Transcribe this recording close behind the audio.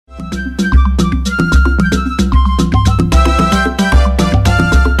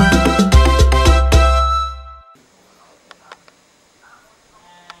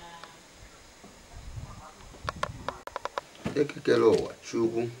Ekekele ụwa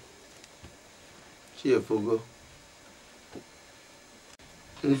Chukwu chiefogo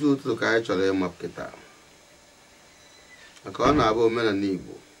nzu ụtụtụ ka anyị chọrọ ịmapụta maka ọ na-abụ omenala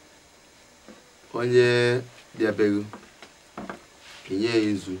Igbo onye bịabeghị kenye ya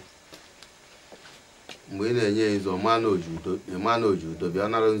nzu mgbe ị na-enye ya nzu ọma na ojudo bịa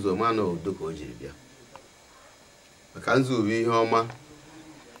nara nzu ọma na udo ka o jiri bịa maka nzu bụ ihe ọma.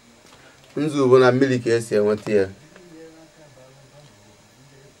 Nzu bụ na mmiri ka esi enweta ya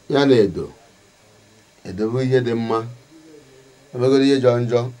ya na edo bụ ihe dị mma emegoro ihe jọ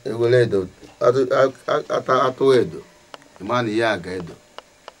njọ ewere edo atụ edo ịma na ihe aga edo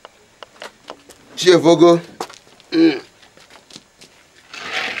chiefogo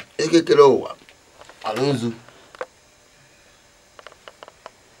ekekere ụwa alụnzu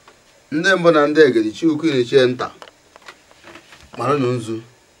ndị mbụ na ndị egedi Chukwu irichie nta mara na nzu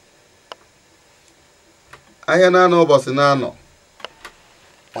ahịa na-anọ ụbọchị na-anọ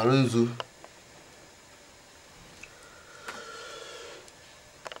mara nzu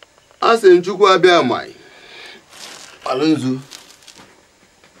a sị Chukwu abịa amaghị mara nzu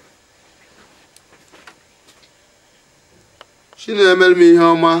chi na-emere m ihe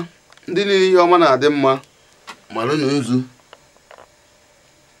ọma ndị niile ihe ọma na-adị mma mara na nzu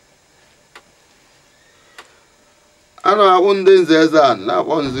a na-akpọ ndị nze eze a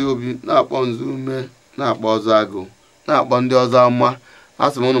na-akpọ nzu obi na-akpọ nzu ume na-akpọ ọzọ agụ na-akpọ ndị ọzọ ama a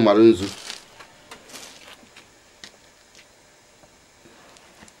sị m unu mara nzu.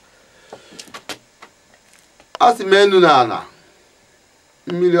 A sị m enu na ala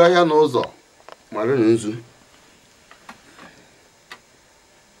mmiri ọhịa na ụzọ mara na nzu.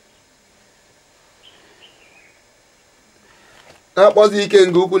 Na-akpọzi ike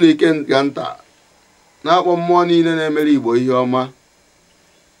nga ukwu na ike nga nta na-akpọ mmụọ niile na-emere Igbo ihe ọma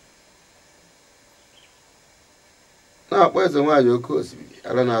na-akpọ eze nwaanyị oke osimiri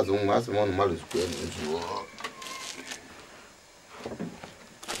ara na-azụ nwa asị m ọnụ mmadụ zukwe n'ozu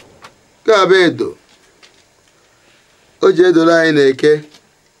ka bụ edo o ji edoro anyị na-eke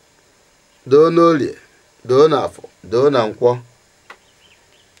doo n'olie doo n'afọ doo na nkwọ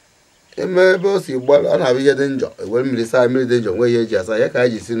eme ebe o si gbara ọ na-abụ ihe dị njọ ewere mmiri saa mmiri dị njọ nwee ihe eji asa ya ka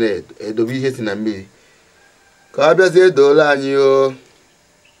anyị ji si na-edobe ihe si na mmiri ka ọ bịazie edoola anyị o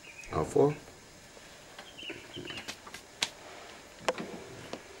afọ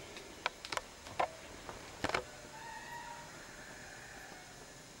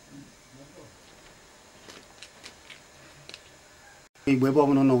Igbo ebe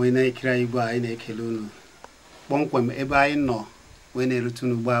ọbụla nọ wee na-ekiri anyị Igbo anyị na-ekele unu kpọmkwem ebe anyị nọ wee na-erute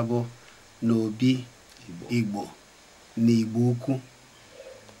unu ugbo abụ n'obi Igbo na Igbo-Ukwu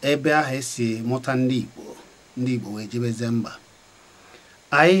ebe ahụ esi mụta ndị Igbo wee jebeze mba.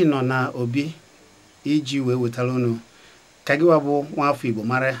 Anyị nọ na obi iji wee wetara unu ka gịwa bụ nwafọ Igbo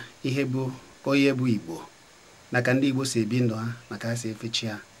mara ihe bụ onye bụ Igbo na ka ndị Igbo si ebi ndụ ha na ka ha si efechi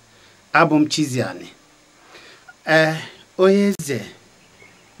ha. Abụ m Chiziani. Onye eze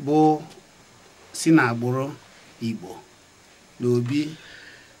bụ si n'agbụrụ Igbo n'obi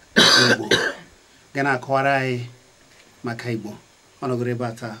Igbo ga na-akọwara anyị maka Igbo ọnọgoro ebe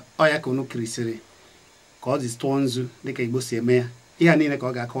a taa ọ ya ka unu kirisiri ka ọ dị tụọ nzu dịka Igbo si eme ya ihe a niile ka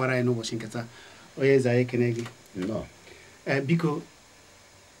ọ ga-akọwara anyị n'ụbọchị nke taa. Onye eze anyị ekene gị biko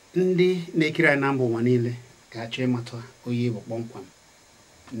ndị na-ekiri anyị na mba ụwa niile ga-achọ ịmata onye Igbo kpọmkwem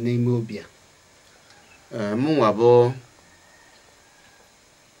n'ime obi a. Mụnwa bụ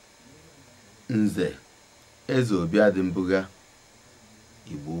Nze Eze Obi Adịmbuga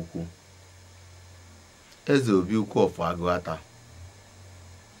Igbo-Ukwu Eze Obi Ukwu of Agụata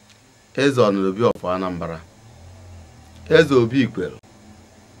Eze Ọnụnobi of Anambra Eze Obi Ikwere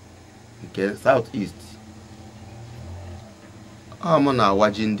nke South East. Ọ mụ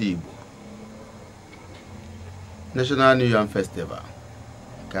na-awaji ndị Igbo National New Yam Festival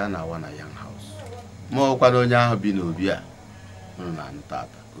nke a na-awa na Yam House. Ma ọkwa na onye ahụ bi n'obi a nọ na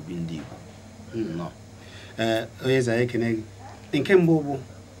ntata obi ndị Igbo nọ. Onye eze anyị ekene gị. Nke mbụ bụ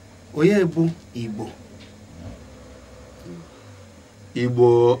onye bụ Igbo. Igbo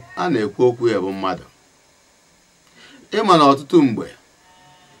a na-ekwu okwu ya bụ mmadụ. Ịma na ọtụtụ mgbe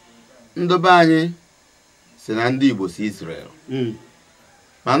ndobe anyị si na ndị Igbo si Israel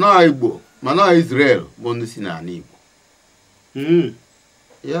mana Igbo mana Israel bụ ndị si n'ala Igbo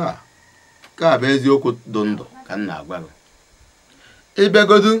ya ka bụ eziokwu dị ndụ ka m na-agwa gị.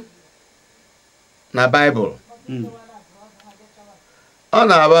 Ịbịagodu na Baịbụl ọ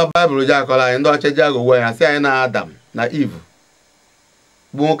na-aba Baịbụl ji akọrọ anyị ndị ọcha ji aghọgbu ya sị anyị na Adam na Eve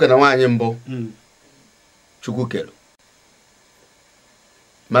bụ nwoke na nwaanyị mbụ Chukwu kere.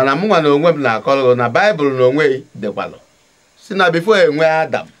 Mana mụnwa na onwe m na-akọrọ na Baịbụl na onwe dekwalụ si na bifo enwe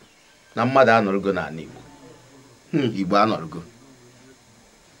Adam na mmadụ anọrọgo n'ala Igbo. Igbo anọrọgo.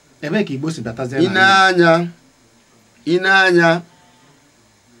 Ebe ka Igbo si batazie ị na-anya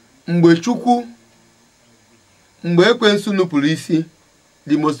mgbe Ekwensu nupụrụ isi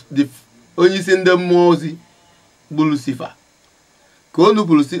onye isi ndị mmụọ ozi bụ Lucifer ka o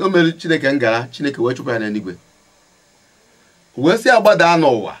nupụrụ isi o mere Chineke ngara, Chineke wee chụpụ ya n'eluigwe wee sị agbada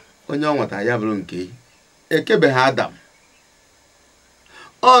n'ụwa onye ọ nwetara ya bụrụ nke ekebeghị Adam.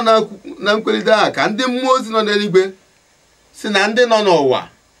 Ọ na nkwelite a ka ndị mmụọ ozi nọ n'eluigwe si na ndị nọ n'ụwa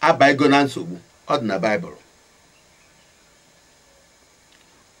abaigo na nsogbu. Ọ dị na Baịbụl.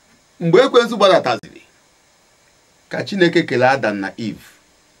 Mgbe Ekwensu gbadataziri ka Chineke kelee Adam na Eve.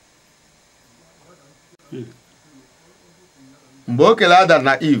 Mgbe o kelee Adam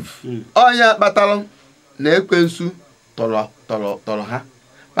na Eve, onye kpatara na Ekwensu tọrọ ha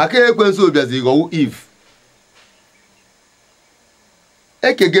maka Ekwensu bịazi ghọwu Eve.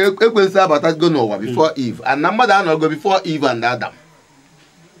 Ekege Ekwensu abatago n'ụwa before Eve, and na mmadụ anọgo before Eve and Adam.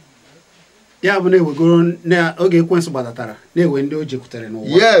 Ya bụ na-ewegoro n'oge Ekwensu gbadatara na-ewe ndị o jekwutere n'ụwa.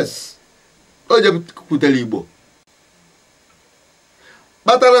 Yes, o jekwutere Igbo.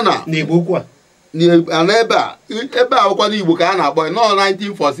 Kpatara na Igbo-Ukwu a ebe a akwụkwọ n'Igbo ka a na-akpọ nọ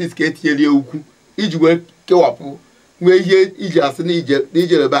 1946 ka etinyere ukwu iji wee kewapụ nwee ihe iji asị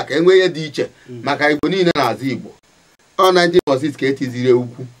n'ijere ka enwee ihe dị iche maka Igbo niile na-azụ Igbo. Ọ 1946 ka etiziri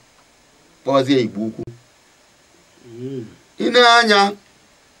ukwu kpọzie Igbo-Ukwu. Ị na-anya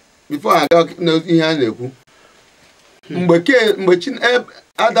before aga ihe a na-ekwu mgbe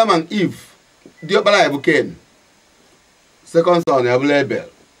Adam and Eve diọkpara ya bụ Cain, second son ya bụla Abel.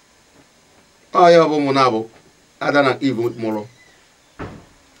 Ọ ya bụ ụmụ na-abụ Adam and Eve mụrụ.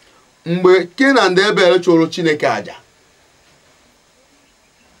 Mgbe Cain and Abel chụrụ Chineke aja,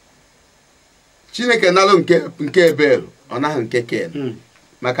 Chineke nalụ nke Abel, ọ naghị nke Cain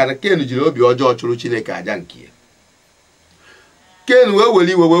maka na Cain jiri obi ọjọọ chụrụ Chineke aja nke ya. Cain wee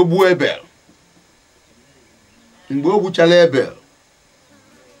were iwe wee gbuo Abel. Mgbe o gbuchara Abel,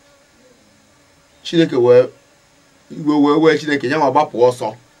 Chineke wee Chineke ya ma gbapụ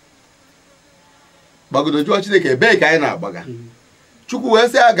ọsọ gbagodo jụọ Chineke ebee ka anyị na-agbaga. Chukwu wee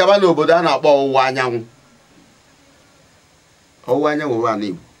sị ya gaba n'obodo a na-akpọ ọwụwa anyanwụ. Ọwụwa anyanwụ bụ ana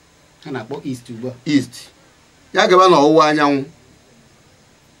Igbo a na-akpọ East ugbu a. East. Ya gaba n'ọwụwa anyanwụ.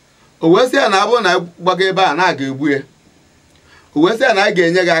 O wee sị ya na abụ na gbaga ebe a na-aga egbu ya. O wee sị ya na anyị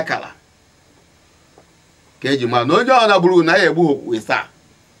ga-enye gị akara ka eji mara na onye ọ na-agburu na ya egbu wesa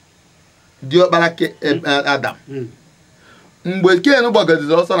diọkpara Adam. Mgbe Cain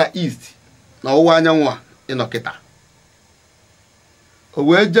gbagoziri ọsọ na East na ọwụwa anyanwụ a ịnọ kịta, o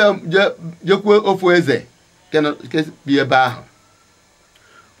wee jekwuo ofu eze nke bi ebe ahụ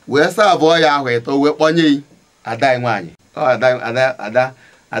wee saa abụọ ya ahụ ịtọ wee kpọnye ada nwaanyị.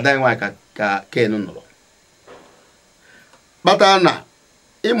 Ada nwaanyị ka Cain nụrụ. Kpatara na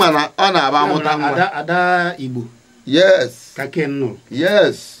ịma na ọ na-aba amụta nwa. Ada Igbo. Yes. Ka Cain nụrụ.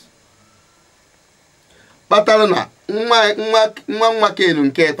 Yes. Kpatara na nwa Cain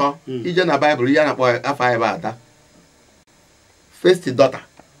nke ịtọ ije na Baịbụl ya na-akpọ afọ anyị bụ Ada, first daughter.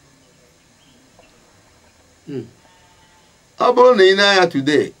 Ọ bụrụ na ị na-anya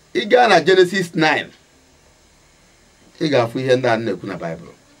today, ị gaa na Genesis 9, ị ga-afụ ihe ndị a na-ekwu na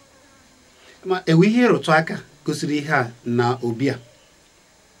Baịbụl. Ma enwe ihe ịrụtụ aka gosiri ihe a na obi a.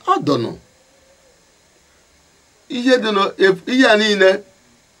 Ọ dọnụ ihe a niile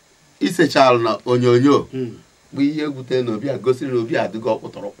isechalụ na onyonyo bụ ihe egwute na obi a gosiri na obi adịgo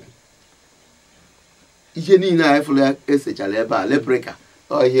ọkpụtọrọkpụ. Ihe niile a efụrụ ya esechala ebe a lepreka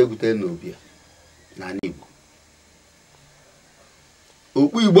ọ ihe egwute na obi a n'ala Igbo.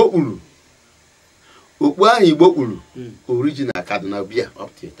 Okpu Igbo kpuru, okpu ahụ Igbo kpuru original Kaduna bịa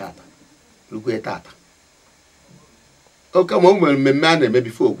ọpụta tata rukwe tata. Oke ma o nwere mmemme a na-eme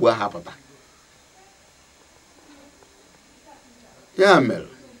bifo okpu ahụ apụta. Ya mere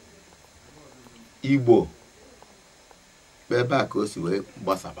Igbo bụ ebe a ka o si wee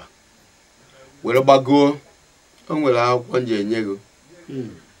gbasaba were gbagoo. O nwere akwụkwọ nje enye gị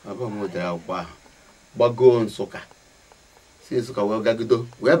abụọ m dere akwụkwọ ahụ gbagoo Nsụka, si Nsụka wee gagido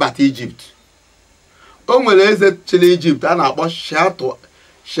wee bata Ijipt. O nwere eze chịrị Ijipt a na-akpọ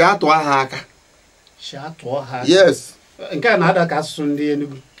Shiatụ aha aka. Shiatụ ha. Yes. Nke a na-ada ka asụsụ ndị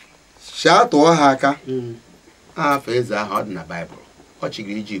Enugu. Shiatụ ha aka. Afọ eze ahụ ọ dị na Baịbụl. Ọ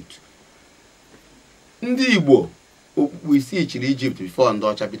chịrị Ijipt. Ndị Igbo okpukpu isii chịrị Ijipt bifo ndị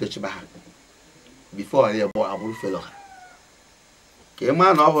ọcha bido chịba ha bifo ya bụ agbụrụ felo ha ka ị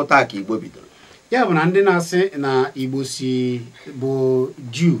maa na ọ bụ taa ka Igbo bidoro. Ya bụ na ndị na-asị na Igbo si bụ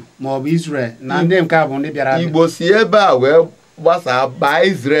Jew maọbụ Israel na ndị nke a bụ ndị bịara Igbo si ebe a wee gbasaa baa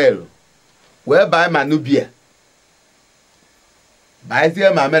Israel wee baa ma Nubia baazie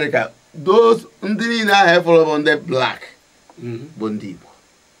ma Amerịka. Those ndị niile ahụ efọrọ bụ ndị black bụ ndị Igbo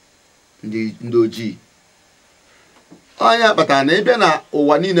ndị ojii. Onye kpatara na ịbịa na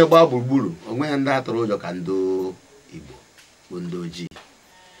ụwa niile gbaa gburugburu onweghị ndị atụrụ ụjọ ka ndị Igbo bụ ndị ojii.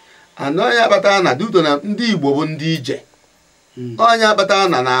 Anọ onye kpatara na duto na ndị Igbo bụ ndị ije. Onye kpatara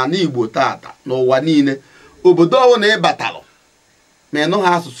na n'ala Igbo tata n'ụwa niile obodo ọbụla ịbatalụ ma ịnụ ha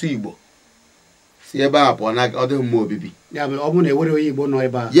asụsụ Igbo si ebe a pụọ na ọ dịghị mma obibi. Ya bụ ọ bụ na ewere onye Igbo nọ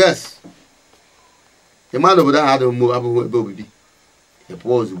ebe a. Yes. Ịma na obodo ahụ adịghị mma abụghị ebe obibi. Ị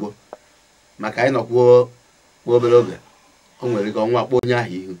pụọ ozugbo maka anyị nọkwuo obere oge o nwere ike ọnwa kpọọ onye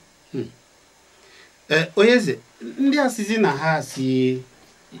ahụ ihu. Onye eze ndị asịzi na ha si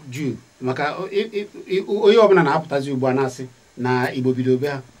Jew maka onye ọbụla na-apụtazi ugbu a na-asị na Igbo bido be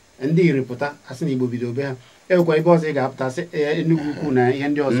ha, ndị iri pụta asị na Igbo bido be ha, ewekwa ebe ọzọ ị ga-apụta sị Enugu-Ukwu na ihe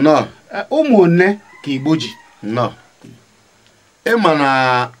ndị ọzọ. Ụmụnne ka Igbo ji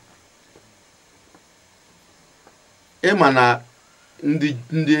ịma na ndị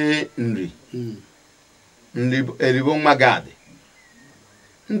nri eribo nwa gadị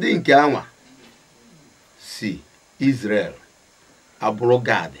ndị nke anwa si Israel abụrụ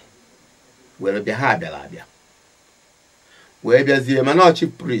gadị were bịa ha bịara abịa wee bịazie mana ọchị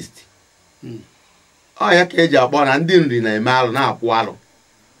priest ọ ya ka eji akpọ na ndị nri na-eme alụ na-akwụ alụ.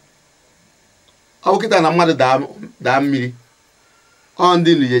 Ọ bụ kịta na mmadụ daa mmiri ọ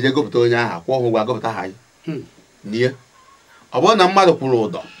ndị nri jeje gụpụta onye ahụ akwụ ụgwọ agụpụta ha nie. Ọ bụrụ na mmadụ kwụrụ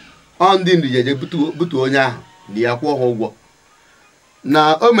ụdọ ọ ndị nri jeje butu onye ahụ na ya kwụọ ha ụgwọ. Na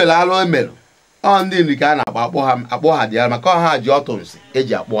o mere alụ o mere ọ ndị nri ka a na-akpọ ha dị ya maka ọ ha ji ọtụ nsị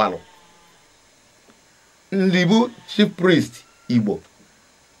eji akpụ alụ. Nri bụ chief priest Igbo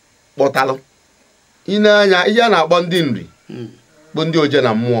kpọtalụ. Ị na-anya ihe a na-akpọ ndị nri bụ ndị oje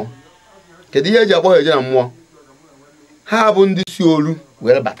na mmụọ. Kedu ihe eji akpọ ha oje na mmụọ? Ha bụ ndị si olu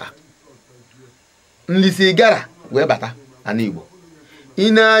were bata, ndị si gara wee bata ana Igbo.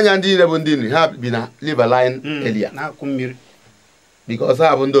 Ị na-anya ndị niile bụ ndị nri ha bi na Riverline area na-akụ mmiri because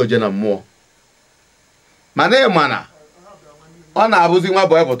ha bụ ndị oje na mmụọ. Mana ị ma na ọ na-abụzi nwa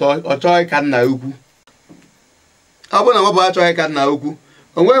bọị pụta ọ chọghị ka nna ukwu. Ọ bụ na nwa bọị achọghị ka nna ukwu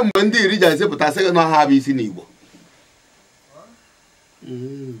o nweghị mgbe ndị iri ji esepụta sị na ha bụ isi n'Igbo.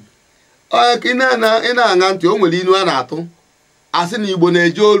 Ị na-aṅa ntị o nwere inu a na-atụ asị na Igbo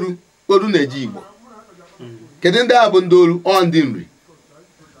na-eje olu na-eje Igbo. Kedu ndị a bụ ndị olu? Ọ ndị nri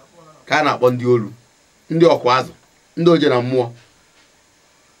ka a na-akpọ ndị olu, ndị ọkwa azụ, ndị oje na mmụọ.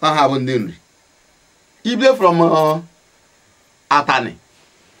 Ha bụ ndị nri. Ibe from Atani,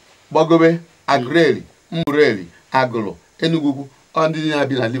 Gbagobe, Agreli, Mureli, Agụlụ, Enugu-Ukwu ọ ndị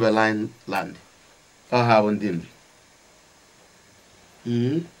na-abi na Riverline land. Ha bụ ndị nri.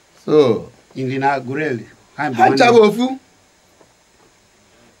 So nri na Agreli ha nchaghị ofu.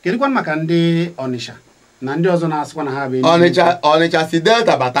 Kedụkwa maka ndị Ọnịcha na ndị ọzọ na-asịkwa na ha bụ Ọnịcha si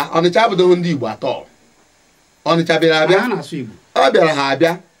Delta bata. Ọnịcha abụghị ndị Igbo atọ. Ọnịcha bịara abịa. Ha na-asụ Igbo. Ọ bịara ha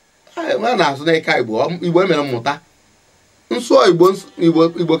abịa. Ha na-asụ n'ịka Igbo emere mmụta. Nsụọ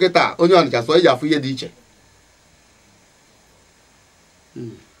Igbo kịta onye Ọnịcha sọ eji afụ ihe dị iche.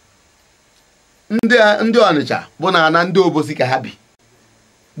 Ndị Ọnịcha bụ na ana ndị Obosi ka ha bi.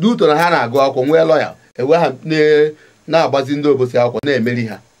 Duto na ha na-agụ akwụkwọ nwee lọya ewe ha na-agbazi ndị Obosi akwụkwọ na-emeri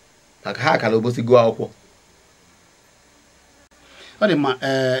ha maka ha kara Obosi gụọ akwụkwọ. Ọ dị mma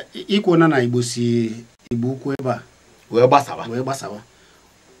ikwu na Igbo si Igbo-Ukwu ebe a wee gbasawa.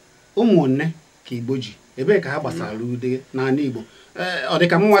 Ụmụnne ka Igbo ji ebee ka ha gbasara ude n'ala Igbo. Ọ dị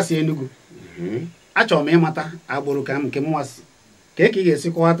ka mụnwa si Enugu. Achọrọ m ịmata agbụrụ ka nke mụnwa si ka ị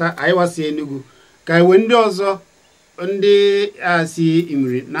ga-esi kọwata anyị wasi Enugu ka iwe ndị ọzọ ndị a si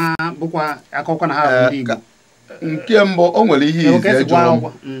Imiri na bụkwa akọkọ na ha bụ ndị Igbo. Nke mbụ o nwere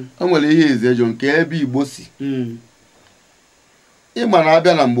ihe ize ejo nke ebe Igbo si. Ịma na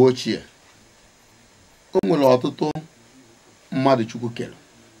abịa na mgbe ochie o nwere ọtụtụ mmadụ Chukwu kere.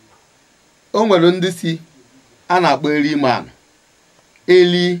 O nwere ndị si a na-akpọ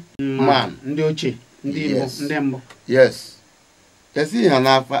Eli man ndị ochie ndị Igbo ndị mbụ. Yes. Esighị ha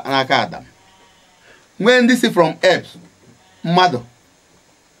n'aka Adam. Nwee ndị si from Earth mmadụ.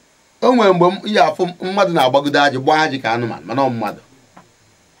 O nwere mgbe ihe afọ mmadụ na-agbagide ajị gbaa ajị ka anụmanụ mana ọ mmadụ.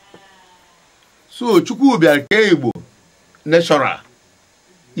 So Chukwu bịara kee Igbo natural.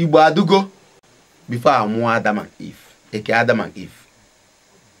 Igbo adụgo before amụọ Adam and Eve, eke Adam and Eve.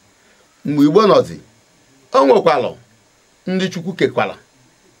 Mgbe Igbo nọzi, o nwekwalụ ndị Chukwu kekwala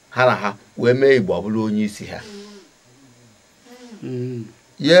ha na ha wee mee Igbo ọ bụrụ onye isi ha.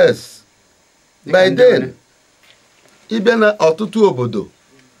 Yes. By then, ịbịa na ọtụtụ obodo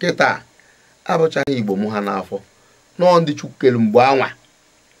kịta abụchaghị Igbo mụ ha n'afọ, nọọ ndị Chukwu kere mgbe anwa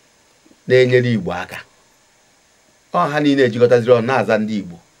na-enyere Igbo aka. Ọ ha niile ejikọtaziri ọnụ na-aza ndị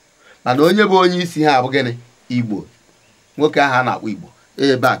Igbo, mana onye bụ onye isi ha abụ gịnị? Igbo. Nwoke ahụ a na-akpọ Igbo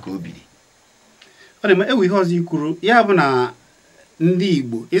ebe a ka o biri. Ọ dị ma ewu ihe ọzọ ikwuru ya bụ na ndị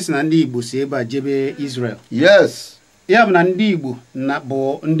Igbo isi na ndị Igbo si ebe a jebe Israel. Yes. Ya bụ na ndị Igbo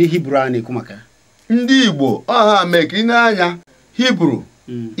bụ ndị Hibru a na-ekwu maka. Ndị Igbo ọha mekiri n'anya Hibru,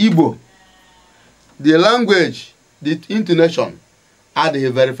 Igbo, the language, the intonation adịghị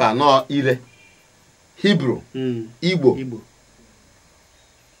very far nọ ile. Hibru, Igbo.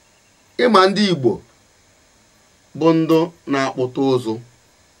 Ịma ndị Igbo bụ ndụ na-akpụta ụzụ,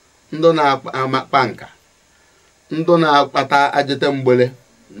 ndụ na-akpa nka, ndụ na-akpata ajete mgbele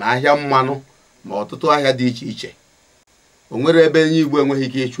na ahịa mmanụ ma ọtụtụ ahịa dị iche iche. O nwere ebe onye Igbo enweghị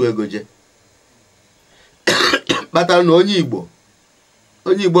ike ịchụ ego je. Kpatara na onye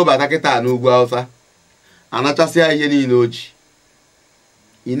Igbo bata kịta n'ugwu Hausa anachasịa ihe niile o ji.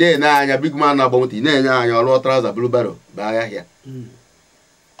 Ị na-enye anya big man na agbanweta, ị na-enye anya ọrụ traụza buru baro baa ahịa.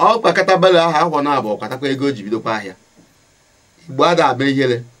 Ọ kpakọta baro ahụ ahụ na-abụ kwatakwa ego o ji bidokwa ahịa. Igbo ada ama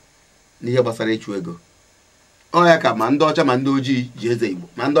ihere n'ihe gbasara ịchụ ego. Ọ ya ka ma ndị ọcha ma ndị ojii ji eze Igbo,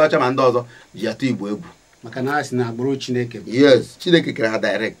 ma ndị ọcha ma ndị ọzọ ji atụ Igbo egwu. Maka na ha si na agbụrụ Chineke. Yes, Chineke kere ha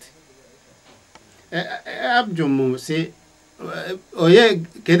direct. Abjụ m si onye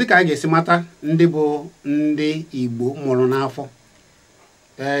kedu ka a ga-esi mata ndị bụ ndị Igbo mụrụ n'afọ?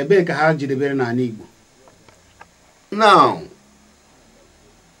 Ebee ka ha jidebere n'ala Igbo? Now,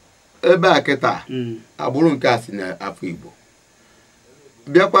 ebe a kịta agbụrụ nke a si n'afọ Igbo.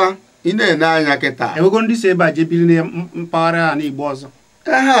 Bịakwa ị na-ene anya kịta. Enwego ndị si ebe a jebiri na mpaghara ala Igbo ọzọ?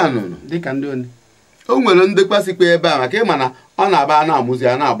 Ha nụnụ. Dịka ndị one. O nwere ndị kwasikwa ebe a maka ịma na ọ na-aba a na-amụzi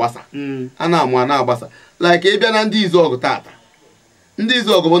a na-agbasa. A na-amụ a na-agbasa. Like ịbịa na ndị Izuọgụ tata. Ndị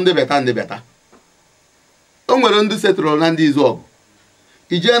Izuọgụ bụ ndị beta. O nwere ndị setụrụ na ndị Izuọgụ.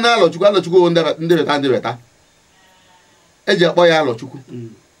 Ijee na Alọchukwu ndị beta. Eji akpọ ya Alọchukwu.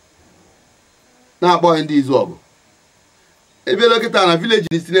 Na-akpọ ya ndị Izuọgụ. Ebiela kịta na vileji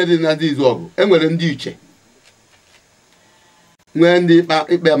n'isi dị na ndị Izuọgụ. E nwere ndị Uche. Nwee ndị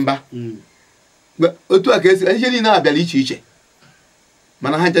ikpe mba. Otu a ka esi ihe niile abịala iche iche,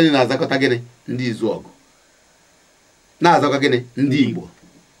 mana ha nche na-azakọta gịnị? Ndị Izuọgụ na-azakọ gịnị? Ndị Igbo.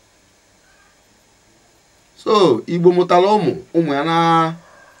 So Igbo mụtara ụmụ ya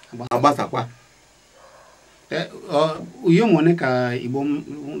na-agbasakwa. Uyo mwone ka Igbo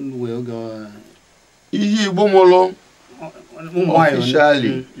wee oge ihe Igbo mụrụ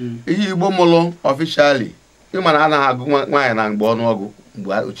officially. Ihe Igbo mụrụ officially. Ịma na a na-agụ nwaanyị na mgbe ọnụọgụ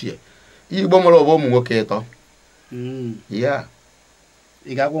mgbe ochie. Ihe Igbo mụrụ bụ ụmụ nwoke 3. Ya.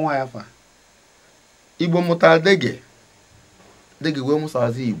 Ị ga-agwa nwa ya afa? Igbo mụtara Dege wee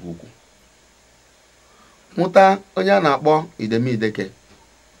mụsazi Igbo-Ukwu. Mụta onye a na-akpọ Idemideke.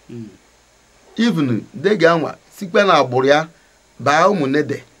 Even Dege anwa sikpe na agbụrụ ya baa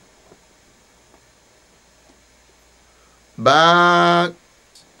ụmụnede, baa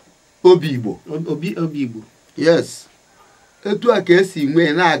Obi Igbo. Obi Igbo. Yes. Etu a ka esi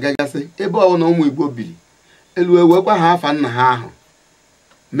nwee na-agagasị ebe ọbụla ụmụ Igbo biri, elu ewekwa ha afa nna ha ahụ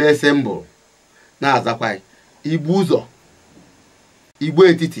mee sembụl na-azakwa Igbo ụzọ, Igbo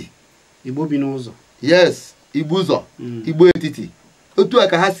etiti, Igbo bi n'ụzọ. Yes, Igbo ụzọ, Igbo etiti. Otu a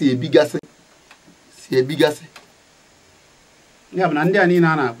ka ha si ebigasị. Ya bụ na ndị a niile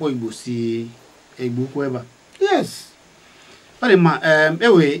a na-akpọ Igbo si Igbo-Ukwu ebe a. Yes. Ọ dị mma,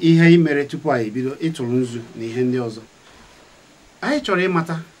 ewe ihe mere tupu anyị bido ịtụrụ nzu na ihe ndị ọzọ. Anyị chọrọ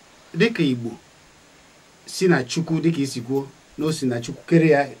ịmata dịka Igbo si na Chukwu, dịka isi kwuo na o si na Chukwu kere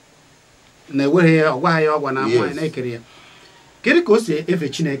ya, na-ewere ya ọgwa ya ọgwa na amụ ya na-ekere ya. Kedu ka o si efe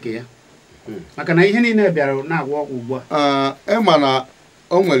Chineke ya? Maka na ihe niile bịara na-agwa ọgwụ ugbu a. Ịma na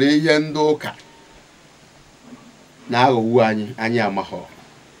o nwere ihe ndị ụka na-aghọgbu anyị amaghọ.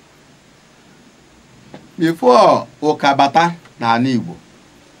 Before ụka bata n'ala Igbo,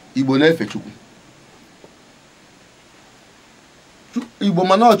 Igbo na-efe Chukwu. Igbo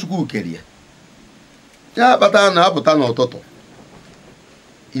mana ọ Chukwu kere ya. Ya kpata na-apụta n'ụtụtụ,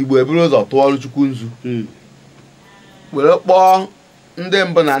 Igbo eburu ụzọ tụọrụ Chukwu nzu. Were kpọọ ndị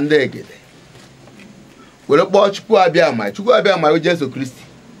mbụ na ndị egede. Were kpọọ Chukwu abịa ma Jesu Kristi.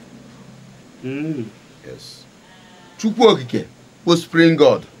 Yes. Chukwu okike bụ Spring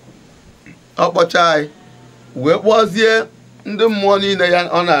God. ọ kpọcha anyị wee kpọzie ndị mmụọ niile ya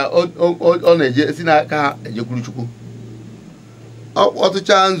ọ na-eje si n'aka ha ejekwuru Chukwu. Ọ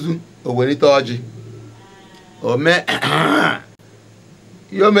tụcha nzu o welite ọjị o mee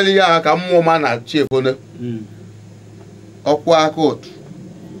ihe o mere ya ka mmụọ ma na chi efone ọkwụ aka ụtụ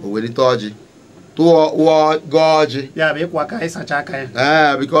o welite ọjị tụọ gọọ ọjị ya bụ ịkwa aka ịsacha aka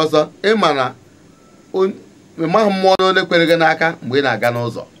ya. Because ịma na ịmaghị mmụọ na onye kwere gị n'aka mgbe ị na-aga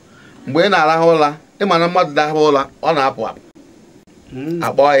n'ụzọ, mgbe ị na-arahụ ụra, ịma na mmadụ na-ahụ ụra ọ na-apụ apụ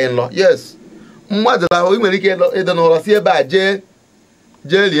akpọ ya nlọ. Yes, mmadụ lahụ ị nwere ike ịdị n'ụlọ si ebe a jee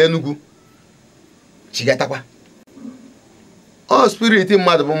lie Enugu chigatakwa. Ọ spiriti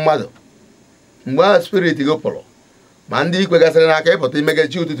mmadụ bụ mmadụ. Mgbe ahụ spiriti gị pụrụ, ma ndị ikwe gasịrị n'aka ịpụta imegide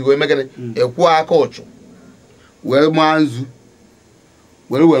chi ụtụtụ wee megide ekwu aka ụchụ wee maa nzu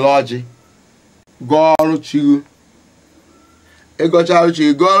were ọjị gọọ ọrụ chigu. Ịgọcha ọrụ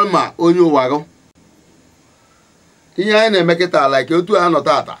chigu gọọ ma onye ụwa gụ. Ihe anyị na-eme kịta ala ka otu a nọ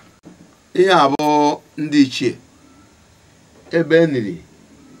tata, ihe a bụ ndị ichie ebe eniri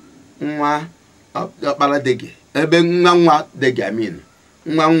nwa ọkpara dege, ebe nwa dege amin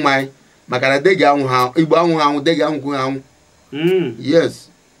nwa anyị maka na dege anwụ ha Igbo anwụ dege anwụ anwụ. Yes,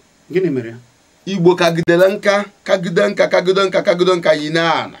 gịnị mere Igbo kagidere nka yi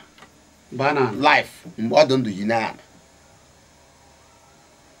na ana life mgbe ọ dị ndụ yi na ana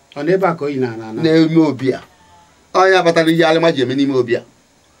ọ n'ebe a ka o yi na ana n'ime obi a. Onye akpatara ihe alịma ji eme n'ime obi a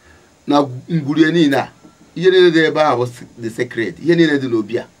na ngwurie niile a, ihe niile dị ebe a bụ the secret. Ihe niile dị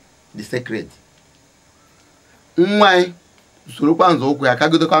n'obi a the secret. Nwa anyị sorokwa nzọụkwụ ya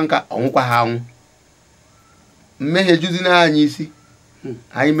kagidekwa nka ọnwụkwa ha anwụ. Mmehie juzi na anyị isi,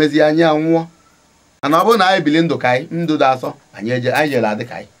 anyị mezie anyị anwụọ. Mana ọ bụrụ na anyị bili ndụ ka anyị ndụ dị asọ, anyị jere adị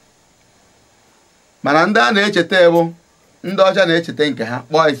ka anyị. Mana ndị a na-echeta bụ ndị ọcha na-echeta nke ha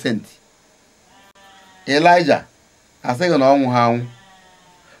kpọọ isenti. Elijah asịghị na ọnwụ ha anwụ,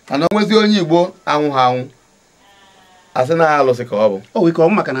 mana onwezi onye Igbo anwụ ha anwụ asị na ha alụsị ka ọ bụ. O wee ka ọ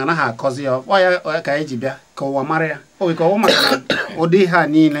maka na anaghị akọzi ya ọ ya ka anyị ji bịa ka ụwa mara ya. O wee ka ọ maka na ụdị ha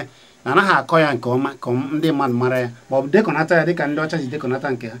niile na anaghị akọ ya nke ọma ka ndị mmadụ mara ya ma ọ bụ dekọnata ya dịka ndị ọcha ji dekọnata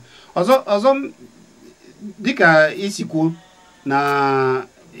nke ha. Ọzọ dịka isi kwuo na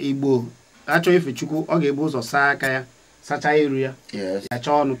Igbo achọ ife Chukwu, ọ ga-ebu ụzọ saa aka ya, sachaa iru ya,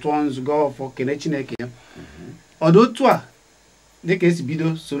 yachaa ọnụ, tụọ nzu, gọọ ọfọ, kene Chineke ya. Ọ dị otu a dịka esi bido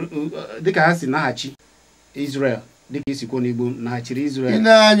dịka ha si naghachi Israel, dịka esi kwuo na Igbo naghachiri Israel,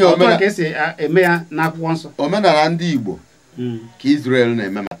 otu a ka esi eme ya n'akwụkwọ nsọ. Omenala ndị Igbo ka Israel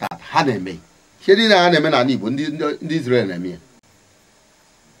na-eme ma tata ha na-eme ihe niile ha na-eme n'ala Igbo ndị Israel na-eme ya.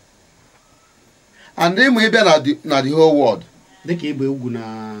 And ịmụ ịbịa na the whole world dịka ibe ugwu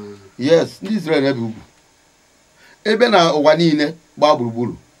na yes, ndị Israel ebe ugwu ebe na ụwa niile gbaa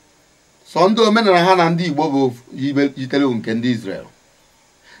gburugburu sọ ndị omenala ha na ndị Igbo bụ yitere nke ndị Israel.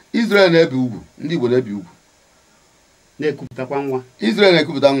 Israel na-ebi ugwu, ndị Igbo na-ebi ugwu, na-ekupụtakwa nwa. Israel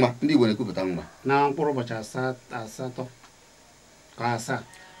na-ekupụta nwa, ndị Igbo na-ekupụta nwa na mkpụrụ ụbọchị asatọ ka asaa,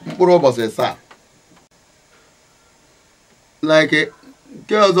 mkpụrụ ụbọchị asaa. Like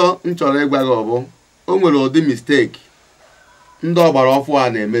nke ọzọ m chọrọ ịgwa gị ọ bụ o nwere ụdị mistake ndị ọgbara ọfụ a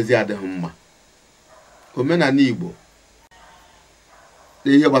na-emezi adịghị mma. Omenala Igbo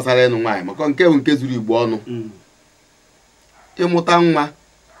na ihe gbasara ịnụ nwaanyị maka nke bụ nke zuru Igbo ọnụ. Ịmụta nwa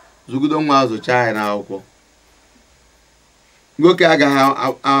zụgido nwa zụcha anyị n'akwụkwọ, nwoke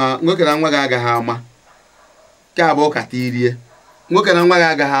na nwa gị agaghị ama nke abụọ kata irie. Nwoke na nwa gị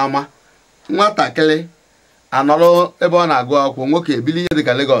agaghị ama. Nwatakịrị anọrọ ebe ọ na-agụ akwụkwọ, nwoke ebili ihe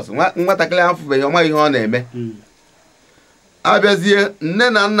dịka Lagos, nwatakịrị afụbeghị ọma ihe ọ na-eme. Abịazie nne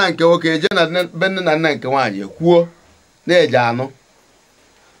na nna nke nwoke eje na be nne na nna nke nwaanyị ekwuo na-eje anụ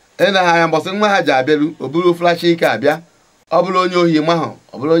ha anya mbọsị nwa ha ji abịaru o buru flash ike abịa, ọ bụrụ onye ohi mahọ,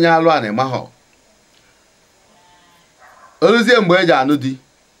 ọ bụrụ onye alụ a na-emahọ. Oluzie mgbe eji anụ di,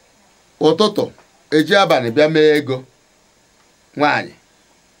 ụtụtụ eji abalị bịa mee ego nwaanyị,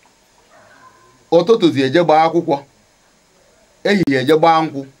 ụtụtụzi eje gbaa akwụkwọ, ehihie eje gbaa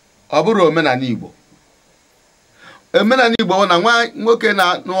nkwụ. Ọ bụrụ omenala Igbo. Omenala Igbo bụ na nwoke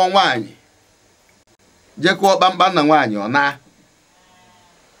na-anụọ nwaanyị jekụọ kpamkpam na nwaanyị ọ na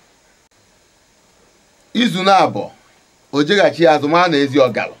izu na-abụ o jeghachi azụ ma na ezi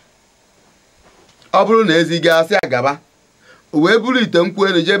ọgalụ. Ọ bụrụ na ezi gasị agaba, o wee buru ite nkwụ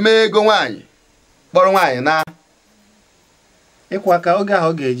elu jee mee ego nwaanyị, kpọrọ nwaanyị na ịkụ aka. Oge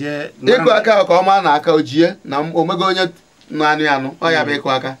ahụ ga-eje ịkụ aka ka ọma na aka ojie na omego onye na-anụ ya anụ. Ọ ya bụ ịkụ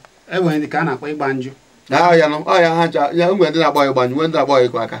aka. Enwere ndị ka a na-akpọ ịgba njụ. Ọya ha ya nwere ndị na-agba ịgba njụ, nwere ndị na-agba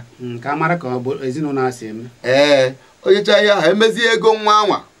ịkụ aka. Ka a mara ka ọ bụ ezinụlọ asị eme. Onye chaa ihe ahụ emezie ego nwa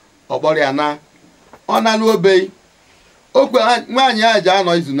anwa ọkpọrọ ya na ọ nalụ obeghị okwe nwaanyị ahụ ji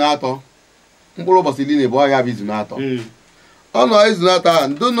anọ izu na-atọ mkpụrụ ụbọchị iri na abụọ ya bụ izu na-atọ ọ nọ izu na-atọ ahụ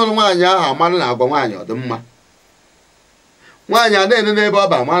ndị nụrụ nwaanyị ahụ amanụ na agwa nwaanyị ọ dị mma nwaanyị a na-ene n'ebe ọ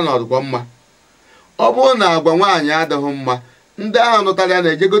bụ amanụ na ọdịkwa mma ọ bụrụ na agwa nwaanyị adịghị mma ndị ahụ nụtara ya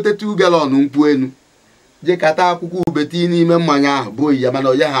na-eje gote 2 galọn nkwụ enu je kata akwụkwọ ube tinye n'ime mmanya ahụ bụ oyi ya mana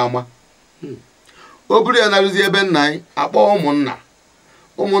onye ha ama o buru ya narụzi ebe nna anyị akpọ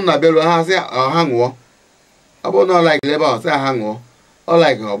ụmụnna bịaruo ha sị ha ṅụọ ọ bụrụ na ọ laikiri ebe ahụ sị ha ṅụọ ọ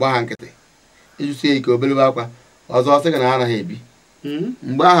laikiri ọgba ha nkịtị ịjụsie ike obelebe akwa ọzọ sị gị na ha anaghị ebi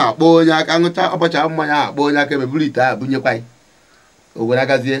mgbe ahụ akpọ onye aka ṅụcha ọbọcha mmanya ahụ akpọ onye aka ebe buru ite ahụ bunyekwa anyị o were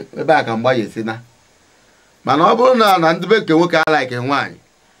agazie ebe a ka mgba ya esi na mana ọ bụrụ na ndị bekee nwoke alaiki nwaanyị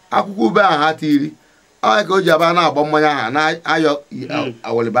akwụkwọ ube ahụ ha tiri ọ ka o ji aba na-agba mmanya ahụ na-ayọ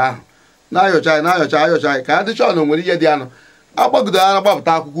awụlịba ahụ na-ayọcha anyị ka adịchọ na o nwere ihe dị anụ agbagodo ha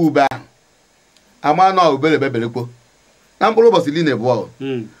na-agbapụta akwụkwọ ube ahụ ama na ubelebebelekwo na mkpụrụ ụbọchị iri na abụọ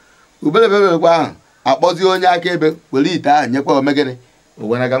ubelebebelekwo ahụ akpọzie onye akaebe were ite ahụ nyekwa omegịnị o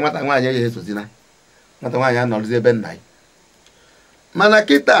were ga nwata nwaanyị ya esozina nwata nwaanyị anọrụzi ebe nna anyị mana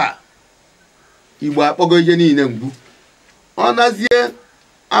kịta Igbo akpọgo ihe niile mgbu ọ nazie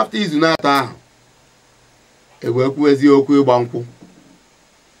afta izu na-atọ ahụ ewekwu eziokwu ịgba nkwụ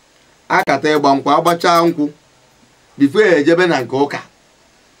akata ịgba nkwụ agbachaa nkwụ bifo ejebe na nke ụka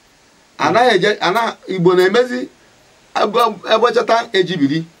Igbo na-emezi egbechata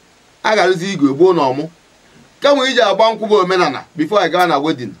ejibiri agarụzi igwe gboo na ọmụ kemgbe iji agba nkwụ bụ omenala bifo anyị gawa na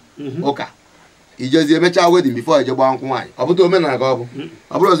wedin ụka ijezi emechaa wedin bifo eje gbaa nkwụ nwaanyị ọ bụta omenala ka ọ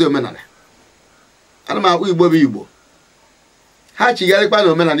bụrụ ozi omenala ana m akpọ Igbo bụ Igbo ha chigharịkwa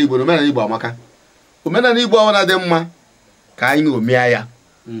na omenala Igbo na omenala Igbo amaka omenala Igbo ọbụla dị mma ka anyị omea ya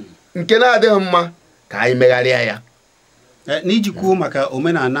nke na-adịghị mma ka anyị megharịa ya n'iji kwuo maka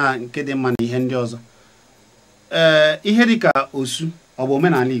omenala nke dị mma na ihe ndị ọzọ ihe dịka osu ọ bụ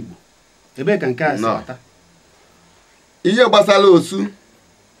omenala Igbo ebe ka nke a si ata ihe gbasara osu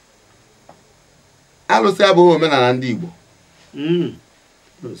alụsị abụghị omenala ndị Igbo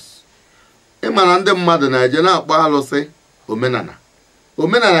ịma na ndị mmadụ na-eje na-akpọ alụsị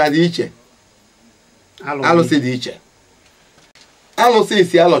omenala dị iche alụsị dị iche alụsị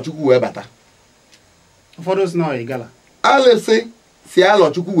si alọchukwu wee bata ụfọdụ si na igala alụsị si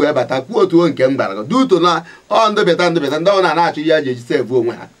alọchukwu wee bata kwuo otu nke m gbara duto na ndụbịata ndị ọ na-achụ ihe a ji eji sevu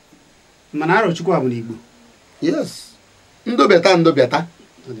onwe ha mana alọchukwu a bụ n'Igbo yes ndụbịata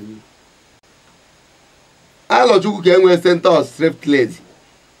alọchukwu ka e nwee sentọs striptease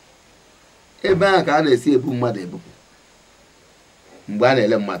ebe ahụ ka a na-esi ebu mmadụ ebupụ mgbe a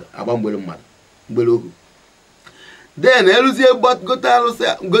na-ele mmadụ agba mgbere ohu den eluzie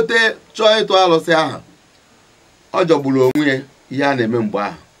gote chọọ ịtụ alụsị ahụ ọ jọgburu onwe ya ihe a na-eme mgbe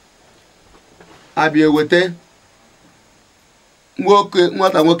ahụ abịa eweta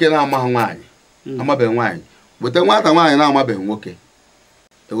nwata nwoke na-amaghị nwaanyị amabeghị nwaanyị weta nwata nwaanyị na-amabeghị nwoke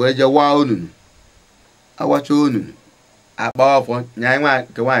ewee je waa onunu awacha onunu akpa ọfọ nyanya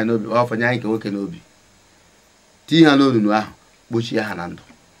nke nwaanyị n'obi ọfọ nyanya nke nwoke n'obi tinye ha n'onunu ahụ kpochie ha na ndụ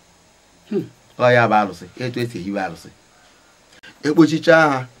ọ ya bụ alụsị etu esi ehiwe alụsị ekpochichaa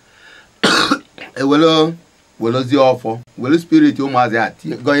ha welozie ọfọ were spiriti ụmụazị a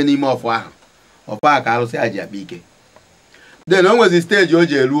gonye n'ime ọfọ ahụ ọfọ a ka alụsị a ji akpa ike den o nwezi steji o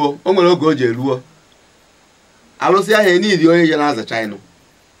ji eruo o nwere oge o ji eruo alụsị ahụ enidi onye je na-azacha ịnụ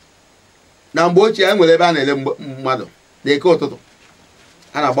na mgbe ochie e nwere ebe a na-ele mmadụ na-eke ụtụtụ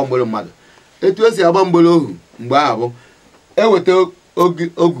a na-agba mgbere mmadụ etu esi agba mgbere ohu mgbe ahụ bụ eweta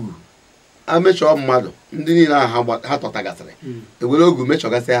ogu amechọọ mmadụ ndị niile ahụ ha tọtagasịrị ewere ogu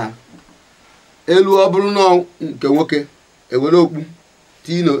mechọgasị ha elu ọ bụrụ na nke nwoke ewere okpu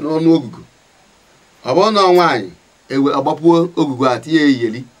tinye n'ọnụ ogugu ọ bụrụ na nwaanyị agbapuo ogugu a tinye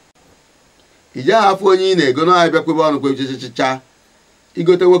iyeli ije ahụ afọ onye ị na-ego na abịa kwebe ọnụ kwe chichicha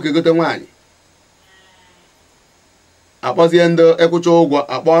igote nwoke gote nwaanyị akpọzie ndị ekwụcha ụgwọ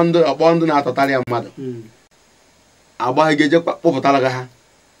akpọ ndị na-atọtarị ya mmadụ agbaghị ga-eje kpụpụtara gị ha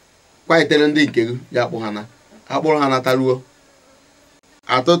kwaitere ndị nke gị ya akpụ ha na akpụrụ ha nataruo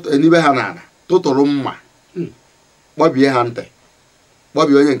enibe ha n'ala tụtụrụ mma kpọbie ha ntị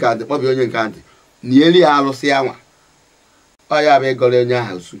kpọbie onye nke ntị kpọbie onye nke ntị na eri ya alụsị anwa ọ ya bụ ịgọrọ onye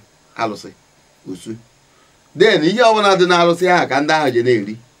ahụ alụsị osu den ihe ọbụla dị n'alụsị ahụ ka ndị ahụ je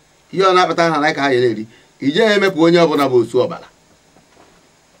na-eri ihe ọ na-akpata ha na ka ha je na-eri ije ha emepụ onye ọbụla bụ osu ọbara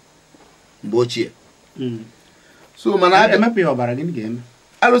mgbe ochie so mana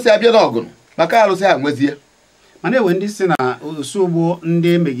alụsị abịa n'ọgụrụ maka alụsị ahụ nwezie mana enwe ndị si na osu ugbo ndị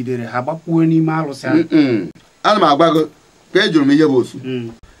emegidere ha gbapụo n'ime alụsị ahụ ana m agwa gị ka ejụrụ m ihe bụ osu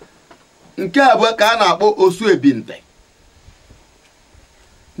nke abụọ ka a na-akpọ osu ebinte.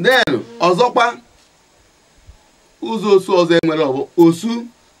 Den ọzọkwa ụzọ osu ọzọ enwere ọ bụ osu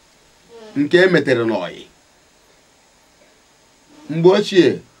nke emetere n'ọyị. Mgbe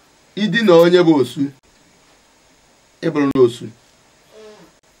ochie idina onye bụ osu ịbụrụ n'osu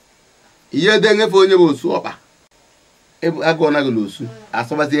ihe de nyefe onye bụ osu ọkpa agụọ na gị n'osu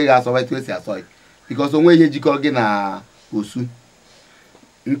asọbazie gị asọba etu esi asọ gị bikọs onwe ihe jikọrọ gị na osu.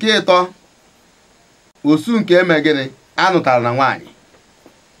 Nke ịtọ osu nke eme gịnị anụtara na nwaanyị.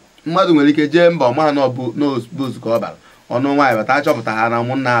 Mmadụ nwere ike jee mba ọma n'ozu ka ọ bara ọnụ nwaanyị bata achọpụta ha na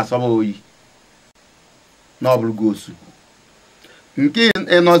ụmụnna asọba oyi na ọ bụrụ gị osu. Nke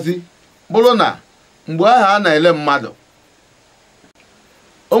ịnọzi bụrụ na mgbe ahụ a na-ele mmadụ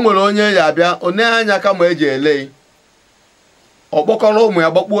o nwere onye ya abịa one anya kama eji ele ọkpọkọrọ ụmụ ya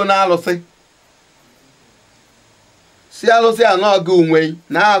gbakpuo n'alụsị si alụsị a n'ọgụ onwe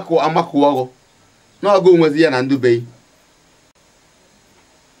na-akụ amakụ ọgụ n'ọgụ onwezi ya na ndube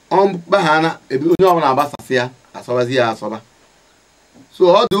ọmkpaghana ebe onye ọbụla agbasasị ya asọbazi ya asọba. So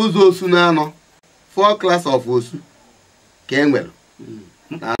ọ dị ụzọ osu na-anọ 4 class of osu ka e nwere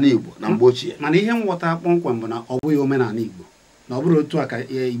n'ala Igbo na mgbe ochie. Mana ihe nghọta kpọmkwem bụ na ọ bụghị omenala Igbo na ọ bụrụ otu a ka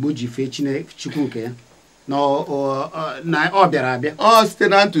Igbo ji fee Chukwu nke ya na ọ bịara abịa ọ site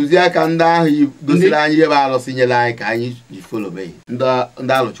na ntụziaka ndị ahụ gosiri anyị ihe bụ alụsị nyere anyị ka anyị ji folobe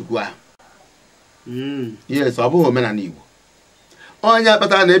ndị alụchukwu ahụ. Yes, ọ bụghị omenala Igbo. Onye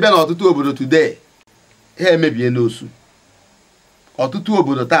kpatara na ebe na ọtụtụ obodo today ha emebie n'osu. Ọtụtụ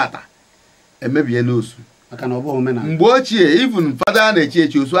obodo tata emebie n'osu maka na ọ bụghị omenala. Mgbe ochie even fada a na-echi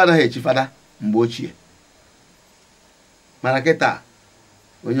echi osu anaghị echi fada mgbe ochie, mana kịta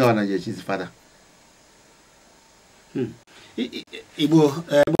onye ọ na-eji echizi fada. Igbo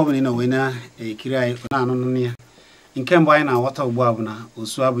ebe ọ bụla ị nọ wee na-ekiri anyị na-anụnụ ya, nke mbụ anyị na-aghọta ugbu a bụ na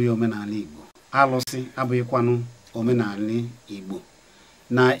osu abụghị omenala Igbo, alụsị abụghịkwanụ omenala Igbo.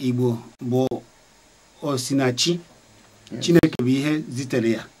 Na Igbo bụ osinachi, Chineke bụ ihe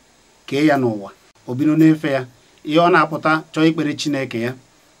zitere ya kee ya n'ụwa, o bido na-efe ya. Ihe ọ na-apụta chọọ ikpere Chineke ya,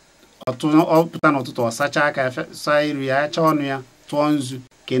 ọ pụta n'ụtụtụ ọ sachaa aka ya, saa iru ya, achaa ọnụ ya, tụọ nzu,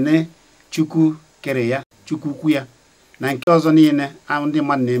 kene Chukwu kere ya, Chukwu ukwu ya, na nke ọzọ niile ndị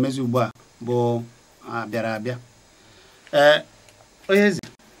mmadụ na-emezi ugbu a bụ bịara abịa. Onye eze,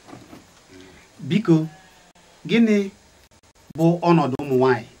 biko gịnị bụ ọnọdụ ụmụ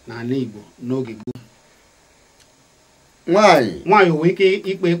nwanyị n'ala Igbo n'oge gboo? Nwanyị onwe ike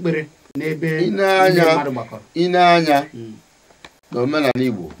ikpe ekpere n'ebe ndị mmadụ gbakọrọ. Ịna-anya na omenala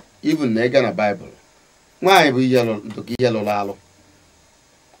Igbo, even na ịga na Baịbụl, nwanyị bụ ihe lụrụ alụ.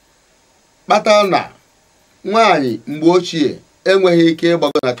 Kpatara na nwanyị mgbe ochie enweghị ike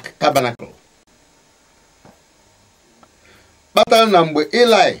ịgbago na tabanakụl. Kpatara na mgbe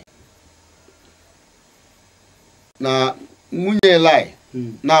Ilaị na nwunye Ilaị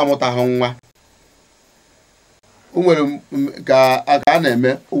na-amụtaghị nwa, o nwere ka a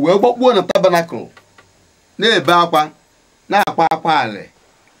na-eme o wee gbakpuo na tabanakụl na-ebe akwa na-akwa akwa alị.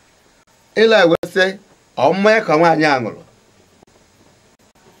 Ilaị wee sị ọmmanya ka nwaanyị a ṅụrụ,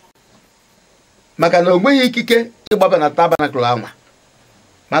 maka na o nweghị ikike ịgbaba na tabanakụl anwa,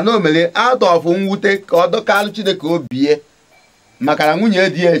 mana o mere atọfụ mwute ka ọ dọkalụ Chineke obie, maka na nwunye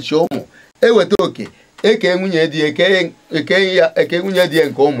di ya echi ụmụ eweta oke eke nwunye di eke nwunye di ya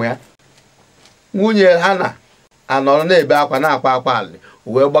nke ụmụ ya. Nwunye ha na-anọrọ na-ebe akwa na-akwa akwa alị,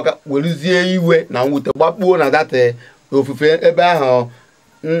 wee weruzie iwe na mwute gbakpuo na data ofufe ebe ahụ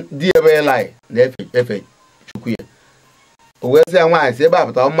di ebe Ilaị na-efe Chukwu ya. O wee sị ya nwaanyị si ebe a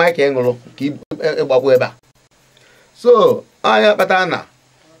pụta mmanya ka ị ṅụrụ ka ịgbakwu ebe a. So anya kpatara na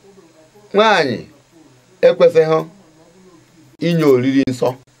nwaanyị ekwesịghị inye oriri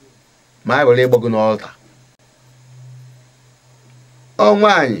nsọ ma a were ịgbago n'ọlta.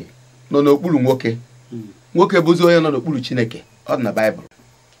 Nwaanyị nọ n'okpuru nwoke, nwoke bụzi onye nọ n'okpuru Chineke. Ọ dị na Baịbụl.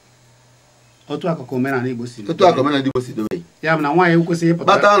 Otu akụkụ omenala Igbo si dobe ya bụ na nwaanyị ekwesịghị ịpụta.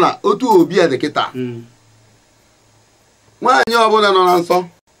 Kpatara na otu obi a dị kịta, nwaanyị ọbụla nọ na nsọ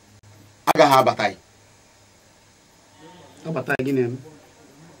agaghị abata. Ọ bata gị na-eme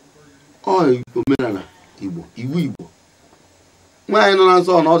omenala Igbo, iwu Igbo. Nwaanyị nọ na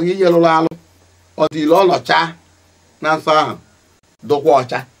nsọ na ọdụ ihe lụrụ alụ, ọ dịle ọnọcha na nsọ ahụ dụkwa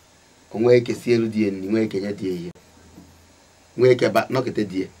ọcha, o nwee ike si elu die nri, nwee ike nye die ihe, nwee ike nọkịta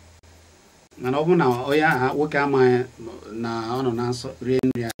die. Mana ọ bụ na onye aha nwoke amaghị na ọ nọ na nsọ rie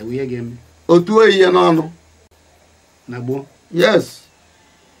nri a ihe ga-eme otu oyi ihe n'ọnụ na gboo. Yes,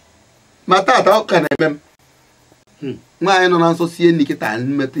 ma tata ọ ka na-eme m. Nwaanyị nọ na nsọ sie nri kịta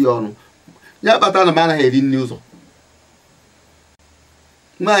mmetụ ya ọnụ, ya kpatara na m anaghị eri nri ụzọ.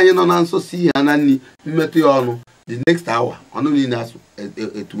 nwaanyị nọ na nsọ si ya na nri mmetụ ya ọnụ the next hour ọnụ niile asụ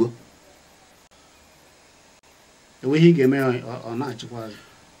etuo enweghị ị ga-eme ọ na-achịkwa azụ.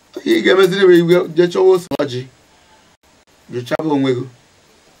 ihe ị ga-emeziri bụ igwe jee chọwa ose ọjị jee chaba onwe gị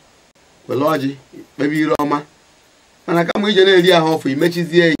were ọjị kpebe ire ọma mana kama ije na-eri ahụ ọfụ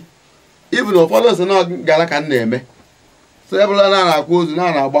imechizie ya ibu na ụfọdụ ose na gara ka m na-eme so ya bụla na na-akwa ozu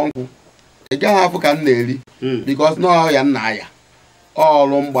na na-agba nkwụ ị gaghị afụ ka m na-eri bikos na ya nna ya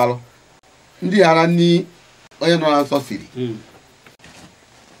ọrụ mgbalụ ndị ghara nni onye nọ na nsọ siri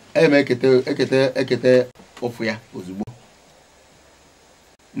eme ekete ụfụ ya ozugbo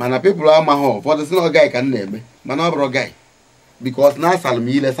mana pepụl amaghị ụfọdụ si na ọgai ka m na-eme mana ọ bụrụ gai bikos na asalụ m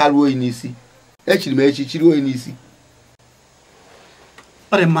ile sarụ oyi n'isi echiri m echi chiri oyi n'isi.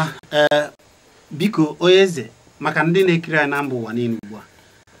 Ọ dị mma. Biko onye eze maka ndị na-ekiri anyị na mba ụwa niile ugbu a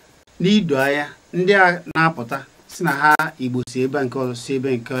n'ido anya ndị a na-apụta si na ha Igbo si ebe nke ọzọ si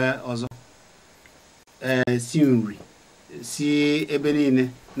ebe nke ọzọ si nri si ebe niile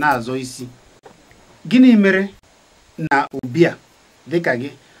na-azọ isi, gịnị mere na obi a dịka gị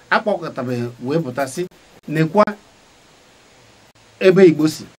akpọkọtabeghị wee pụtasị nekwa ebe Igbo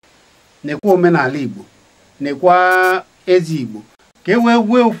si, nekwa omenala Igbo, nekwa eze Igbo ka e wee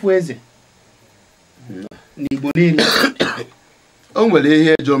wee ofu eze n'Igbo niile? O nwere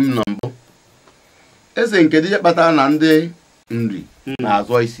ihe jọ m na mbụ eze nke dị kpatara na ndị nri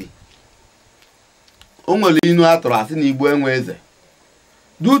na-azọ isi. O nwere inu atụrụ asị na Igbo enwe eze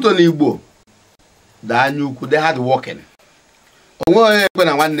duto na Igbo daa anya ukwu dị hard working. Onwe onye ekwe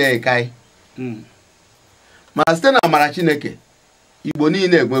na nwanne ya kai mana site na amara Chineke Igbo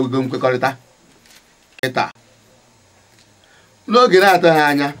niile enwego nkwekọrịta kịta n'oge na-atụghị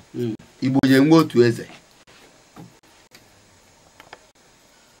anya Igbo ji enwe otu eze.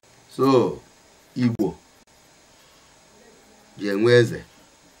 So Igbo ji enwe eze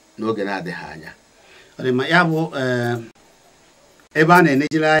n'oge na-adịghị anya. Ọ dị mma. Ya bụ ebe a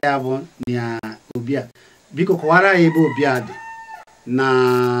na-enejere anya bụ na obi a, biko kọwara anyị ebe obi a dị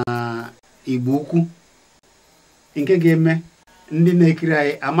na Igbo-Ukwu nke ga-eme ndị na-ekiri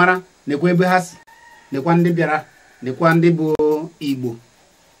anyị amara nekwa ebe ha si, nekwa ndị bịara, nekwa ndị bụ Igbo.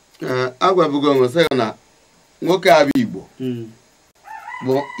 Agwabugo onwe na nwoke a bụ Igbo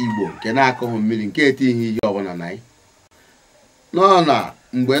bụ Igbo nke na-akụghị mmiri nke etighi ihe ọbụla na anyị nọ na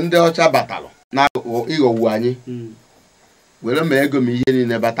mgbe ndị ọcha batalụ na ịghọgbu anyị were ma ego m ihe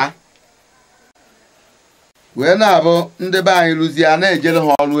niile bata wee na-abụ ndị be anyị rụzie a na-ejere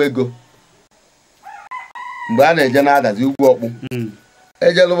ha ọrụ ego. Mgbe a na-eje na-adazi ugwu ọkpụ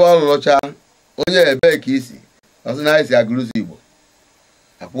ejelụba ọrụ rụcha onye ebee ka isi ọsị na anyị si agụrụzi Igbo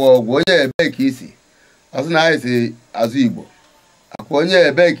akwụ ọgwụ, onye ebee ka isi ọsị na anyị si azụ Igbo akwụ, onye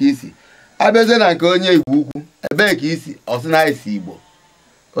ebee ka isi abịazie na nke onye Igbo-Ukwu ebee ka isi ọsị na anyị si Igbo.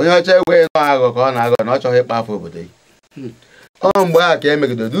 Onye ọcha egweghị nọ aghọ ka ọ na-aghọ na ọ chọghị ịkpa afọ obodo ya. Ọ mgbe a ka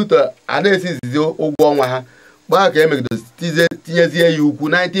emegido duto a na-esizizi ụgwọ ọnwa ha mgbe a ka emegido tinyezie ya ukwu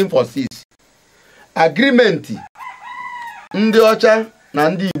 1946 agrimenti ndị ọcha na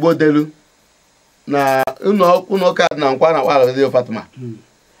ndị Igbo delu na ụlọụka dị na nkwa na Kwara Fatima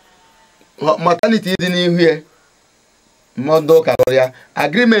maternity dị n'ihu ya mmadụ ụka lụrụ ya.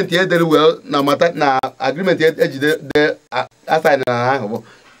 Agrimenti edere wee na agrimenti ejide de asaịn na ahụ bụ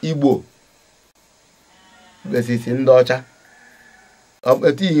Igbo besisi ndị ọcha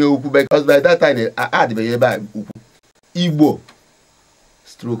etu ihe ukwu because by that time adịbeghị ebe a ukwu Igbo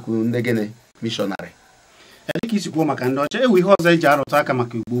stroke ndị gịnị missionary. Dịka isi kwuo maka ndị ọcha, ewe ihe ọzọ eji arụtụ aka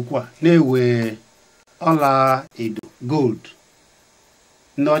maka Igbo-Ukwu a na-ewe ọla edo gold.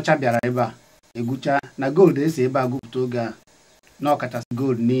 Ndị ọcha bịara ebe a egwucha na gold esi ebe a gụpụta oge a na ọkachasị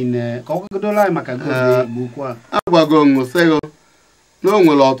gold niile ka ọ kwagodola anyị maka gold Igbo-Ukwu a. Agwago ṅụsịgo na o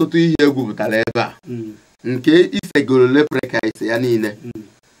nwere ọtụtụ ihe egwupụtara ebe a nke isegoro lepreka ise ya niile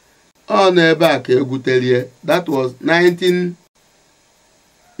ọ na ebe a ka egwutelie. That was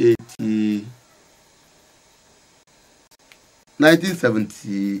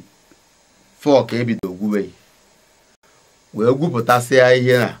 1974 ka ebido gwube wee gwupụtasịa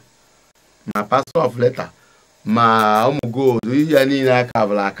ihe na ma passport of letter ma ụmụ gold ihe ya niile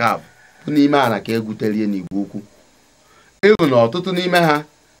akabụrụ akabụ bụ n'ime ana ka egwutelie n'Igbo-Ukwu. Ịhụ na ọtụtụ n'ime ha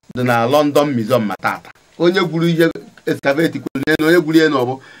dị na London Museum ma tata. Onye gwuru ihe excavate kwuru n'elu onye gwuru ihe na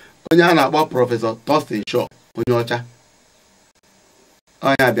ọbụ onye a na-akpọ Prọfesọ Thurston Shaw onye ọcha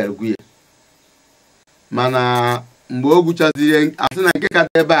onye abịara gwuye mana mgbe o gwuchaziri asị na nke ka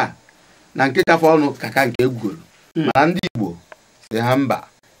dị ebe a na nke kafe ọnụ kaka nke egwuru mana ndị Igbo si ha mba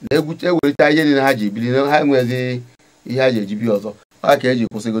na egwucha ewerita ihe niile ha ji bili ha enwezi ihe ha ji ejibi ọzọ ọ ka eji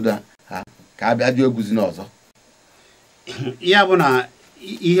kwụsịgodo ha ka a bịa dị egwuzi n'ọzọ. Ya bụ na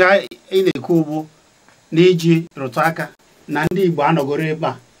ihe ị na-ekwu bụ n'iji rụtụ aka na ndị Igbo anọgoro ebe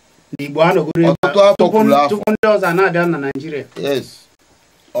a na Igbo anọgoro ebe a tupu ndị ọzọ na-abịa na Naịjirịa. Yes,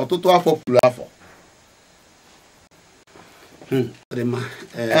 ọtụtụ afọ pụrụ afọ.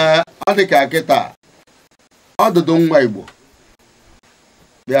 Ọ dị ka kịta ọdụdụ nwa Igbo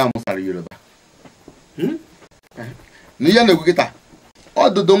bịa mụsara Yoruba n'ihe na-ekwu kịta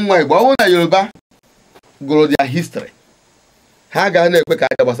ọdụdụ nwa Igbo ọ bụrụ na Yoruba gụrụ dia history ha ga na-ekwe ka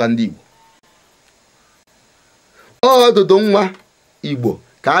aja gbasa ndị Igbo. Ọdụdụ nwa Igbo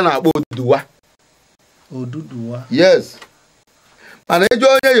ka a na-akpọ Oduduwa. Yes, mana eji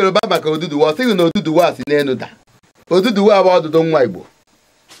onye Yoruba maka Oduduwa ọ sịghị na Oduduwa si n'elu daa. Oduduwa bụ ọdụdụ nwa Igbo.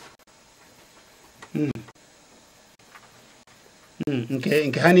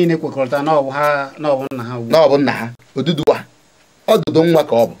 nke ha niile kwekọrịta na ọ bụ nna ha. Na ọ bụ nna ha. Oduduwa ọdụdụ nwa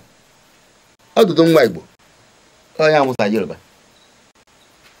ka ọ bụ. Ọdụdụ nwa Igbo onye amụsa Yoruba.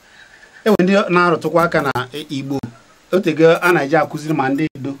 Enwe ndị na-arụtụkwa aka na Igbo otego a na-eji akụziri ma ndị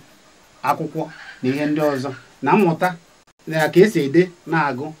Edo akwụkwọ na ihe ndị ọzọ na mmụta na ka esi ede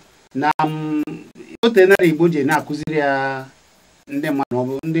na-agụ na ote nara Igbo ji na-akụziri ya ndị mmadụ ma ọ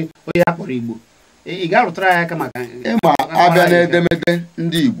bụ ndị onye a kpọrọ Igbo. Ị ga-arụtara ya aka maka ịma abịa n'edemede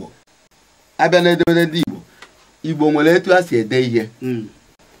ndị Igbo Igbo nwere etu ha si ede ihe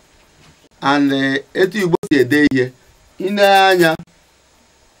and etu Igbo si ede ihe ine anya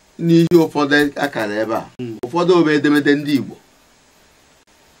n'ihe ụfọdụ akara ebe a ụfọdụ obe edemede ndị Igbo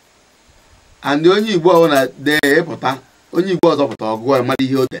and onye Igbo ọbụla dee ịpụta onye Igbo ọzọ pụta ọgụgụ ya mara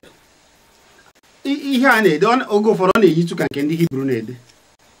ihe o dere. Ihe a na-ede oge ụfọdụ ọ na-eyitu ka nke ndị Hibru na-ede.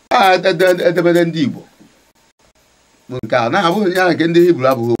 Edemede ndị Igbo bụ nke a na-abụghị ya na nke ndị Hibru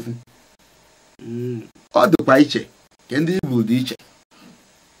abụghị ofu. Ọ dịkwa iche nke ndị Hibru dị iche.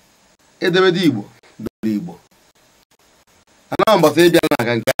 Edemede Igbo dịrị Igbo ana mbọsị ịbịa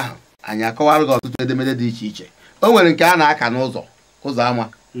na nke ahụ anyị akọwara gị ọtụtụ edemede dị iche iche. O nwere nke a na-aka n'ụzọ ama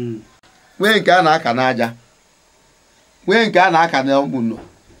nwee nke a na-aka n'aja nwee nke a na-aka n'ọgbụnọ.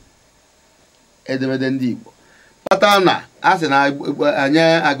 Edemede ndị Igbo kpata na a sị na anyị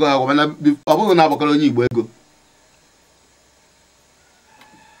agụ agwa mana ọ bụghị na agbakọrọ onye Igbo ego.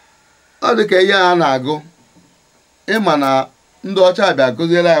 Ọ dị ka ihe a na-agụ ịma na ndị ọcha bịa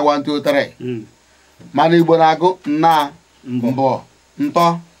gụziere ya 1 2 3 mana Igbo na-agụ nna mbọ ntọ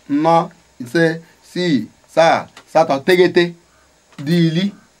nnọ ise isii saa asatọ tegete dị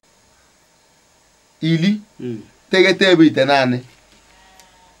ili tegete bụ ite naanị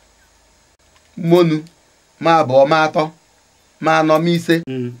monu ma abụọ ma atọ ma anọ ma ise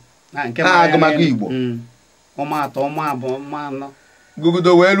ha agụmagụ Igbo ọma atọ ọma abụọ ọma anọ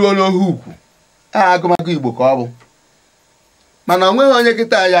gụgụdo wee ruo n'ohu ukwu ha agụmagụ Igbo ka ọ bụ. Mana o nweghị onye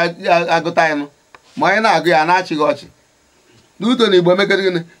kịta ya agụta ịnụ ma onye na-agụ ya na-achịghị ọchị n'uto na Igbo emekọrọ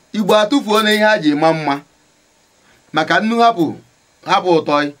gịnị Igbo atụfuo na ihe ha ji ma mma maka nnu hapụ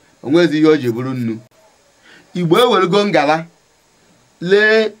ụtọ onwezi ihe o ji bụrụ nnu. Igbo ewerego ngala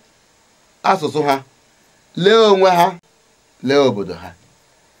lee asụsụ ha lee onwe ha lee obodo ha.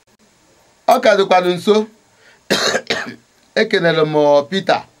 Ọ ka dịkwanụ nso ekenere m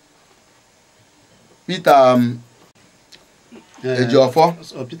Peter Ejiofọ.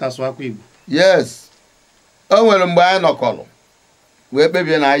 Yes, o nwere mgbe anyị nọkọrọ wee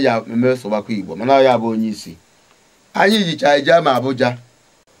kpebie na anyị ya eme sọgbakọ Igbo mana ọ ya bụ onye isi anyị jicha ije ma Abuja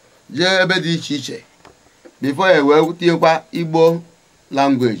jee ebe dị iche iche before ya wee tinyekwa Igbo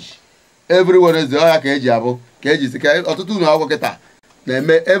language every Wednesday. Ọ ya ka eji abụ ka eji si ka ọtụtụ ụlọ akwụkwọ kịta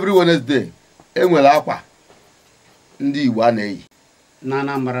na-eme every Wednesday. Enwere akwa ndị Igbo a na-eyi na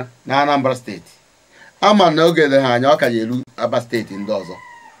Anambra steeti ama na oge dị ha anya ọ ka ya eru Aba steeti ndị ọzọ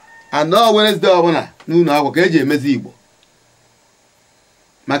anọ Wednesday ọbụla n'ụlọ akwụkwọ ka eji emezi Igbo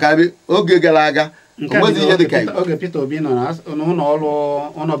maka oge gara aga onwezi ihe dị ka Igbo. Oge Peter Obi nọ n'ụlọ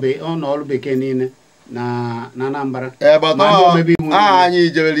ọrụ bekee niile na Anambra aha anyị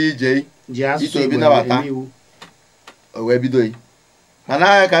jebere ije Peter Obi nabata o wee bido yi mana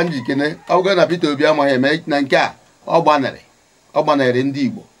agha ka m ji kene ọ bụgo na Peter Obi amaghị eme na nke a ọ gbanarị ndị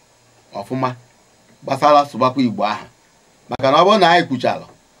Igbo ọfụma gbasara sụbakwa Igbo aha maka na ọ bụrụ na anyị kwuchara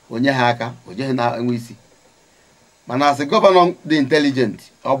onye ha aka o jeghị na enwe isi mana asị gọvanọ dị intelijent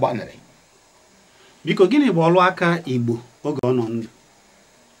ọ gbanarị. Biko gịnị bụ ọrụ aka Igbo oge ọ nọ ndụ?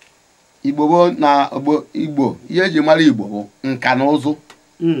 Igbo ihe eji mara Igbo bụ nka na ụzụ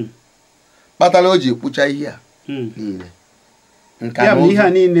kpatara o ji kpụcha ihe a niile. Ya bụ ihe a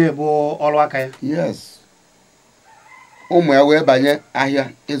niile bụ ọrụ aka ya. Yes, ụmụ ya wee banye ahịa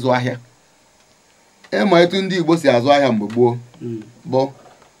ịzụ ahịa. Ịma etu ndị Igbo si azụ ahịa mgbe gboo bụ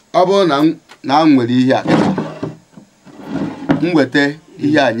ọ bụrụ na m nwere ihe a m weta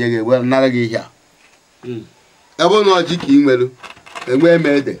ihe a nye gị wee nara gị ihe a ebe na ọjị ka ị nwere enwee m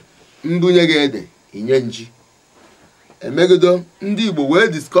ede mbunye gị ede inye nji emegido ndị Igbo wee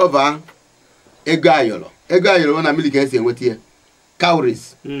discover ego ayọrọ na mmiri ka esi enweta ya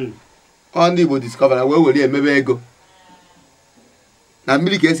cowries ọ ndị Igbo discover wee were emebe ego na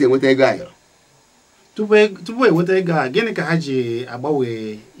mmiri ka esi enweta ego ayọrọ tupu enweta ego a gịnị ka ha ji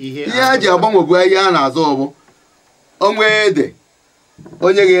agbanwe ihe ha ji agbanwe bụ ihe a na-azụ ọbụ onwe ede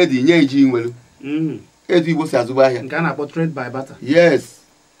onye ga-ede inye iji nwelu etu Igbo si azụbu ahịa nke a na-akpọ trade by barter. yes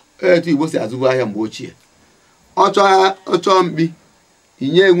etu Igbo si azụbu ahịa mgbe ochie ọ chọọ mkpi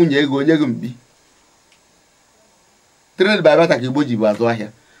inye nwunye ego onye gị mkpi trade by barter ka Igbo ji bụ azụ ahịa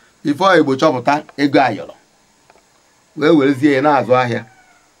before Igbo chọpụta ego ayọrọ wee werezie ya na-azụ ahịa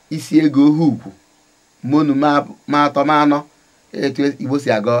isi ego ohe ukwu monu ma atọ ma anọ etu Igbo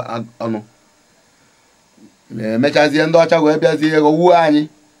si aga ọnụ emechazie ndị ọcha wee bịazie ego wuo anyị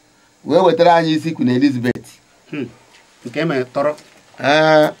wee wetara anyị isi Queen Elizabeth nke mere tọrọ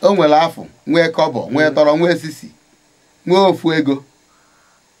o nwere afọ nwee kọbọ nwee tọrọ nwee sisi nwee ofu ego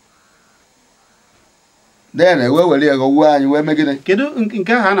den wee were ego wuo anyị wee megide. Kedu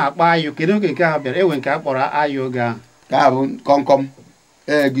nke ahụ a na-akpọ ayụ kedu oge nke ahụ bịara enwe nke a kpọrọ ayụ oge ahụ ka a bụ kọmkọm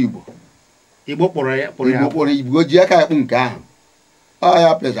ego Igbo kpọrọ ya Igbo ji aka ekpu nke ahụ ọ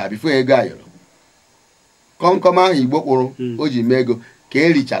ya plesa bifo ego ayọrọ kọmkọm ahụ Igbo kpụrụ o ji mee ego ka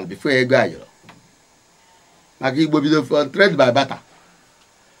erichara bifo ego ayọrọ maka Igbo bido trade by barter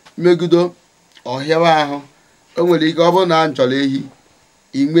megido ọhịawa ahụ o nwere ike ọ bụrụ na m chọrọ ehi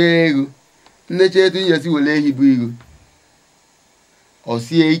inwe ego nnecha etu nyesi were ehi bụ igu o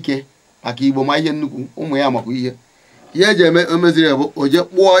sie ike maka Igbo ma ihe nnukwu ụmụ ya makwa ihe eji eme omeziri ya bụ o je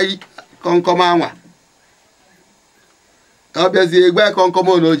kpụọ kọmkọm anwa ọ bịazie egbe kọmkọm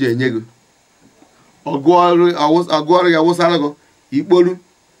na o ji enye gị ọgụ ọrụ ya wụsara gị ikporu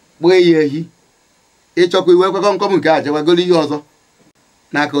kpụọ ya ehi ịchọkwa iwe kwe kọmkọm nke a chekwagoro ihe ọzọ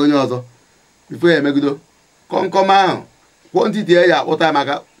n'aka onye ọzọ bifo ya emegido kọmkọm ahụ kwọ ntiti ya akpụta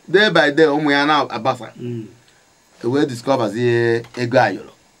maka day by day ụmụ ya na-abasa wee discoverzie ego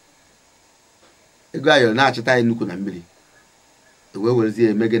ayọrọ na-achịta ya nnukwu na mmiri wee werezie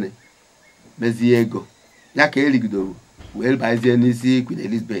emegene mezie ego ya ka erigidoro wee bazie n'isi Queen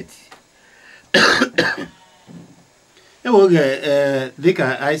Elizabeth. Ewe oge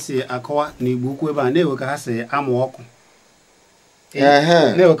dịka anyị si akọwa na Igbo-Ukwu ebe a na-ewe ka ha si amụ ọkụ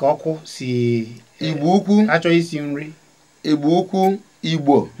na-ewe ka ọkụ si Igbo-Ukwu achọghị isi nri Igbo-Ukwu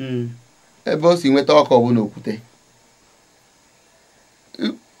Igbo ebe o si nweta ọkụ bụ n'okwute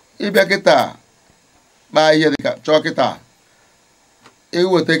ịbịa kịta kpaa ihe dịka chọọ kịta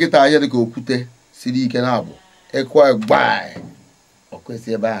iweta kịta ihe dịka okwute siri ike na-abụ ekwe gbaa ọkwesị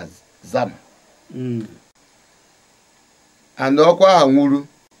ebe a zam and ọkụ ahụ nwuru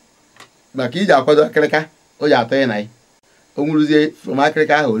maka iji akwado akịrịka o ji atọ ya na ya o nwuruzie from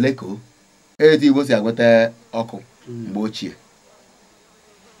akịrịka ahụ ole ka etu Igbo si agweta ọkụ mgbe ochie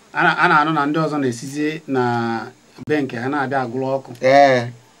a na-anụ na ndị ọzọ na-esizi na be nke ha na-abịa agụrụ ọkụ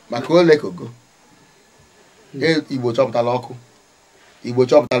maka ole kogo Igbo chọpụtara ọkụ Igbo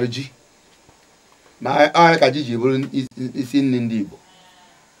chọpụtara ji ma ọnya ka ji bụrụ isi nri ndị Igbo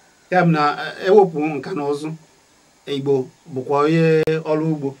ya bụ na ewepụ nka na ụzụ Igbo bụkwa onye ọrụ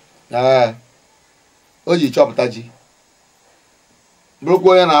ugbo o ji chọpụta ji bụrụkwa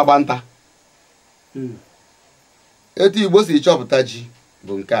onye na-agba nta etu Igbo si chọpụta ji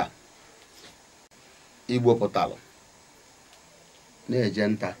bụ nke a Igbo pụtalụ na-eje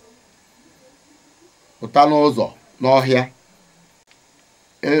nta pụta n'ụzọ n'ọhịa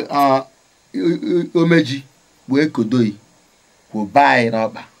omeji wee kodoyi kwụba anyị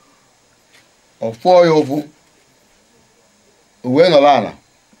n'ọkpa ọfụọ ya ụfụ o wee nọrọ ala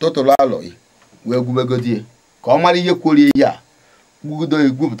tụtụrụ alọ wee gwubegodie ka ọ mara ihe kwori ihe a gbugodo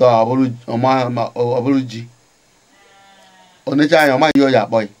gwupụta ọ bụrụ ji onecha anya ọma ihe o ji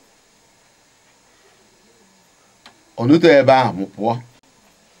akpọ ya ọnụto ebe ahụ mụ pụọ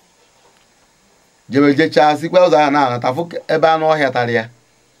jebe jechaa sikwa ụzọ ahụ na-anata fụ ebe anụ ọhịa tara ya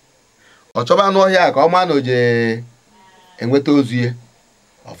ọ chọba anụ ọhịa ka ọ maa na o je enweta ozuye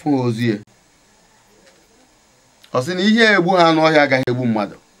ọ fụghị ozuye ọ sị na ihe egbu ha anụ ọhịa agaghị egbu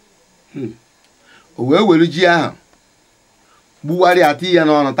mmadụ o wee were ji ahụ gbuwarịa ati ya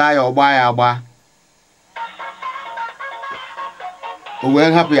n'ọnụ taa ya ọgba ya agba o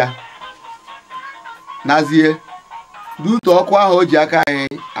wee hapụ ya nazie dutu ọkụ ahụ o ji aka anyị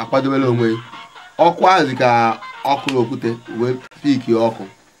akwadobere onwe ọkụ ahụ dị ka ọkụ n'okwute wee piki ọkụ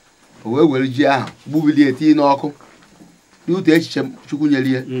o wee were ji ahụ gbubili eti n'ọkụ dutu echiche Chukwu nyere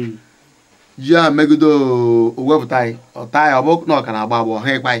ya ji ahụ megide owepụta anyị ọta anyị ọ bụ na ọka na-agba agba ọha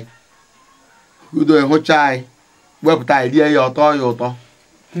ịkpa anyị gudo hụcha anyị wepụta anyị rie ya ọtọ ya ụtọ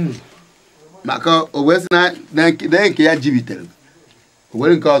maka o wee sị na nke ya jibitere o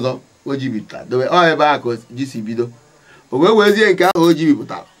were nke ọzọ o jibipụtara dobe ọ ebe ahụ ka ji si bido o wee wezie nke ahụ o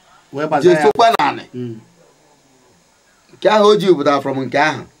jibipụtara jee sokwa n'anị nke ahụ o jibipụtara from nke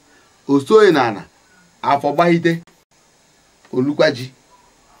ahụ o soghị n'ala afọ gbahite olukwa ji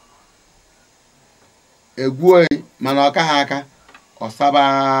egwu oyi mana ọka ha aka ọ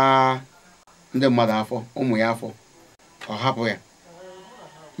saba ndị mmadụ afọ ụmụ ya afọ ọ hapụ ya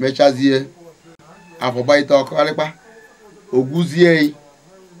mechazie afọ gbahite ọkọrịkpa ogwuzie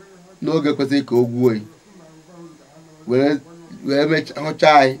n'oge kwesịrị ka o gwuo were hụcha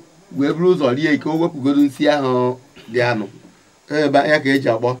anyị wee buru ụzọ rie ike o wepụgodo nsị ahụ dị anụ ebe ya ka eji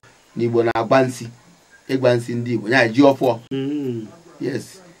akpọ n'Igbo na-agba nsị ịgba nsị ndị Igbo ya ji ọfọ yes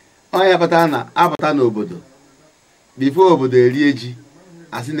onye kpatara na apụta n'obodo bifo obodo erie ji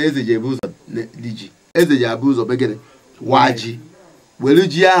asị na eze ji ebu ụzọ dị ji eze ji abụ ụzọ begede waa ji were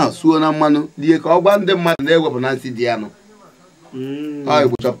ji ahụ suo na mmanụ rie ka ọ gwa ndị mmadụ na-ewepụ na nsị dị anụ ọ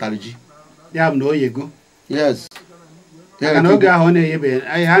Igbo chọpụtara ji ya bụ na o yego yes maka na oge ahụ ọ na-eyebe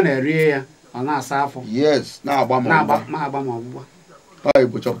ha na-erie ya ọ na-asa afọ yes na-agba ma ọgbụgba ọ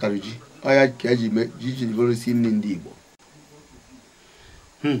Igbo chọpụtara ji ọ ya ka eji ji bụrụ isi nri ndị Igbo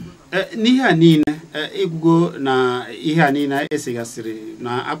n'ihe a niile ịgwụgo na ihe a niile esigasịrị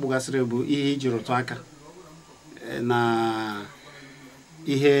na akpụgasịrị bụ ihe iji rụtụ aka na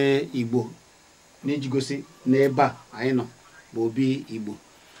ihe Igbo na-eji gosi n'ebe a anyị nọ bụ obi Igbo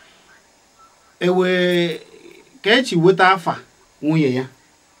ka echi weta afa nwunye ya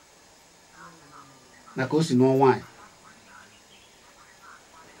na ka o si nụọ nwaanyị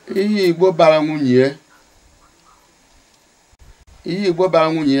ihe Igbo bara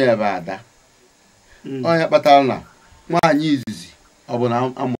nwunye ya bụ ada onye kpatara na nwaanyị izizi ọ bụ na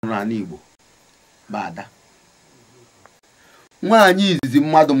amụrụ n'ala Igbo bụ ada nwaanyị izizi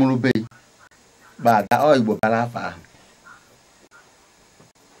mmadụ mụrụ be bụ ada ọ Igbo bara afa ahụ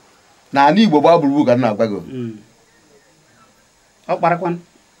n'ala Igbo gbaa gburugburu ka m na-agwa gị ọ kparakwan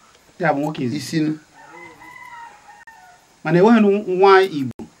ya bụ nwoke izizi isinu mana enweghị nwa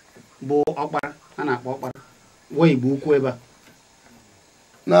Igbo bụ ọkpara a na-akpọ ọkpara nwa Igbo-Ukwu ebe a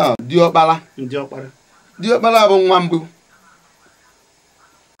na diọkpara bụ nwa mbụ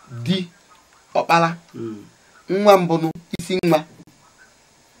di ọkpara nwa mbụ isi nwa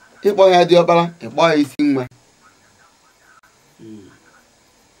ịkpọ ya diọkpara ịkpọ ya isi nwa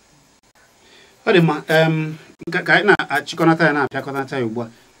ọ dị mma ka anyị na-achịkọnata ya na-apịakọnata ya ugbu a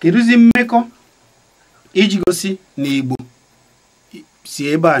kedụzi mmekọ iji gosi na Igbo si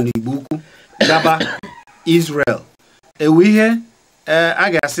ebe a na Igbo-Ukwu gaba Israel ewu ihe a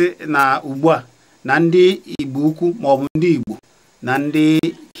ga-asị na ugbu a na ndị Igbo-Ukwu maọbụ ndị Igbo na ndị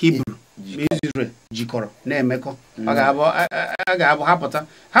Hibru Israel jikọrọ na-emekọ a ga-abụ ha pụta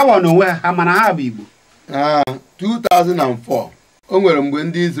ha gba n'onwe ha mana ha bụ Igbo 2004 o nwere mgbe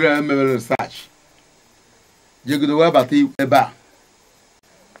ndị Israel mere research jegodo wee bata ebe a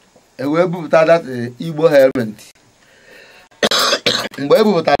wee bupụta dat Igbo helmet mgbe e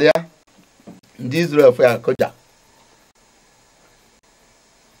bupụtara ya ndị Israel fụ ya kụja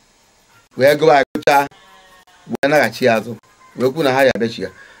wee gụwa akụcha wee naghachi azụ wee kwu na ha ya bịachi ya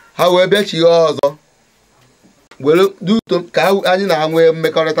ha wee bịachi ya ọzọ were duto ka anyị na-anwe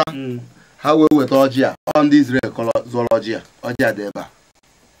mmekọrịta ha wee weta ọjị a ọ ndị Israel zọrọ ọjị a dị ebe a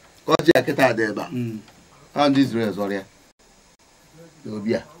ọjị a kịta dị ebe a ọ ndị Israel zọrọ ya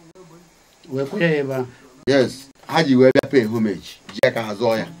n'obi a wee kwenye ya ebe a yes ha ji wee bịa pay homage ji ya ka ha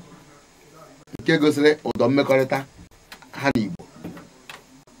zọọ ya nke gosiri ụdọ mmekọrịta ha na Igbo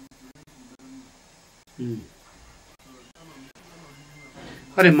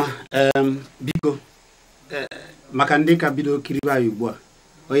ọ dị mma biko maka ndị ka bido kiribe anyị ugbu a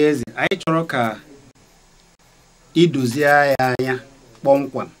onye eze anyị chọrọ ka idozie ya anya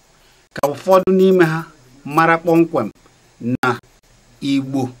kpọmkwem ka ụfọdụ n'ime ha mara kpọmkwem na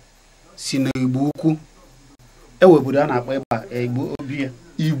Igbo si na Igbo-Ukwu obodo a na-akpọ ebe a Igbo obi ya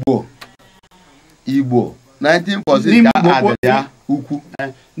Igbo 19% ka adị ya ukwu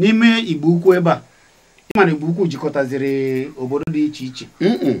n'ime Igbo-Ukwu ebe a ịmana Igbo-Ukwu jikọtaziri obodo dị iche iche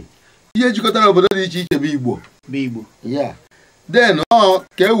ihe jikọtara obodo dị iche iche bụ Igbo ya den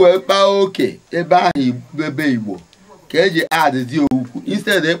ka e wee kpaa oke ebe ahụ ebe Igbo ka eji adịzi Ukwu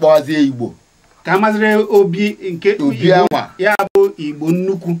instead ịkpọzie Igbo ka amaziri obi nke obi anwa ya bụ Igbo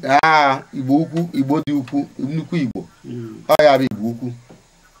nnukwu Igbo-Ukwu Igbo dị ukwu nnukwu Igbo ọ ya bụ Igbo-Ukwu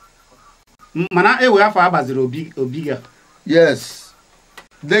mana ewe afọ agbaziri obi ga yes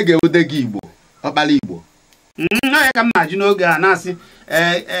dege dege Igbo ọkpala Igbo ya ka m na-ajụ n'oge a na-asị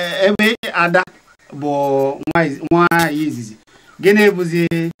ebe ada bụ nwaanyị izizi gịnị bụzi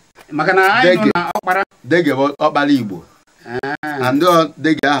maka na anyị nọ na ọkpara dege ọkpala Igbo na ndị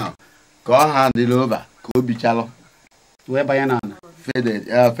dege ahụ ka ọ ha dị n'ova ka o bichalụ wee banye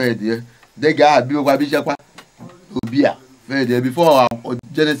n'ala fedie dege ahụ biokwa bichakwa obi a fedie bifo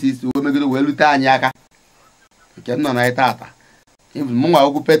Genesis wee megide wee lute anyị aka nke m nọ na tata mụnwa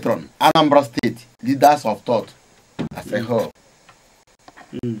okwu patron Anambra State leaders of thought as a whole.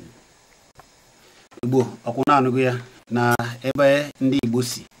 Igbo ọkwụ na-anụgo ya na ebe ndị Igbo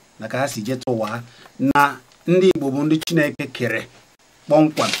si na ka ha si jeta ụwa ha na ndị Igbo bụ ndị Chineke kere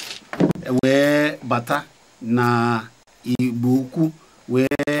kpọmkwem wee bata na Igbo-Ukwu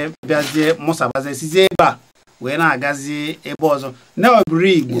wee bịazie mụsabazie sizie ebe a wee na-agazi ebe ọzọ na-eburu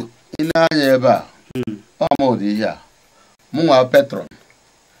Igbo ị na-anya ebe a ọmụdị ihe a mụnwa patron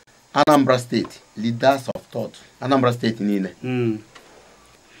Anambra State leaders of thought Anambra State niile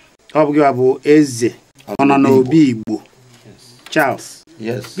ọ bụ gị bụ eze ọ nọ n'obi Igbo Charles.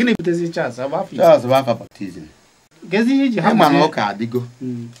 Yes. Gịnị butezi Charles? Charles bụ afa baptizim. Gezi ihe ji ha ma na ụka adịgo.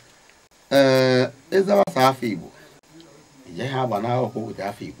 Ịzabasa afọ Igbo ije ha agba n'akwụkwọ weta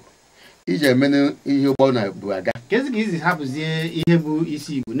afọ Igbo iji eme ihe ụgbọ na bụ aga. Gezi ka izi hapụzie ihe bụ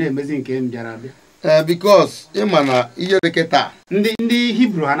isi Igbo na-emezi nke m bịara abịa. Because ịma na ihe dịka taa ndị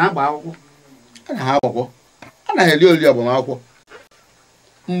Hibru ha na-agba akwụkwọ. A na ha akwụkwọ. A na eli oli agbamakwụkwọ.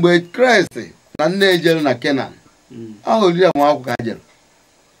 Mgbe Kraịst na nne ejelu na Kenan ahụ oli agbamakwụkwọ ka ha jere.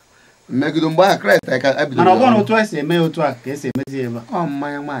 Megide mgbe ahụ Kraịst aka ebido. Mana ọ bụrụ otu esi eme otu a ka esi emezi ebe a. Ọ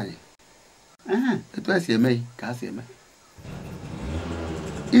mmanya nwaanyị. Etu esi eme ka ha si eme.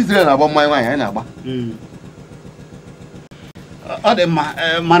 Israel na-agba mmanya nwaanyị anyị na-agba. Ọ dị mma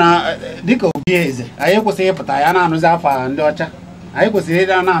mana dịka obi eze anyị kwesịrị ịpụta ya na-anụzi afa ndị ọcha anyị kwesịrị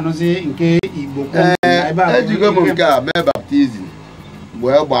ịda na-anụzi nke Igbo ejigo m nke a mee baptizim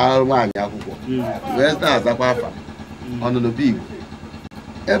wee gbaa nwaanyị akwụkwọ wee na-azakwa afa ọnụnụbe Igbo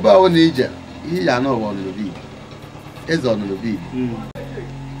ebe ọ na ije ihe ya n'ụwa ọnụnụbe Igbo eze ọnụnụbe Igbo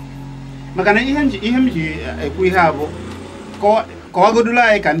maka na ihe m ji ekwu ihe a bụ ka ọ godula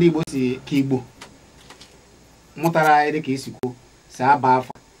anyị ka ndị Igbo si ka Igbo mụtara anyị dịka isi kwuo si aba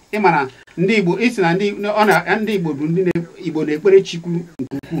afa ịmana ndị Igbo isi na ndị Igbo bụ ndị Igbo na-ekpere Chukwu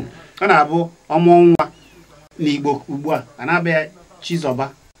nke ukwuu ọ na-abụ ọmụ nwa na Igbo ugbu a na-abịa Chizọba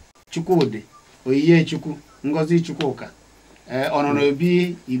Chukwudị Oyiye Chukwu Ngozi Chukwuka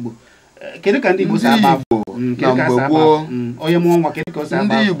ọnọnobi Igbo kedu ka ndị Igbo si aba afa onye mụọ nwa kedu ka o si aba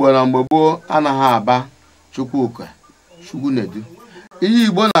ndị Igbo na mgbe gboo anaghị aba Chukwuka Chukwunedu ihe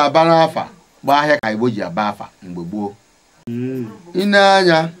Igbo na-aba n'afa gba ahịa ka Igbo ji aba afa mgbe gboo ị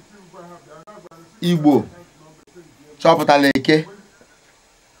na-anya Igbo chọpụtala Eke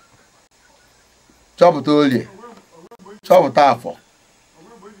chọpụta Orie chọpụta Afọ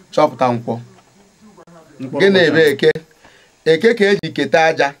chọpụta Nkwọ gịnị ebe Eke ka eji keta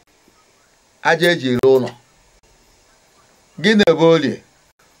aja eji ere ụlọ gịnị ebe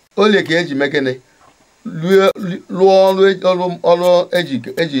Orie ka eji mekene lụọ ọrụ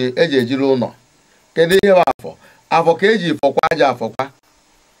eji ejiri ụlọ kedu ihe bụ Afọ ka eji fọkwa aja afọkwa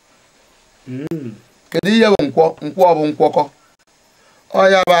kedu ihe bụ Nkwọ ọ bụ nkwọkọ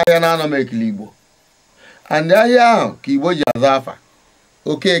ọya bụ ahịa na-anọ m ekili Igbo andị ahịa ahụ ka Igbo ji aza afa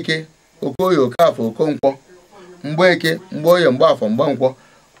Okeke Okoye Okafọ Okonkwọ Mgbeke Mgbeoye Mgbafọ Mgbankwọ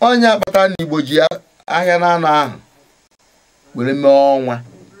onye akpata na Igbo ji ahịa na-anọ ahụ were mee ọnwa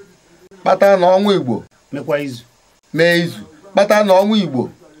kpata na ọnwa Igbo mee izu kpata na ọnwa Igbo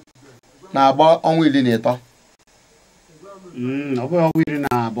na-agba ọnwa 13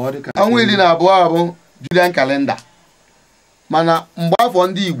 ọnwa 12 bụ Julian kalenda mana mgbe afọ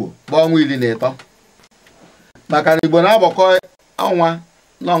ndị Igbo bụ ọnwa 13 maka na Igbo na-agbakọ ọnwa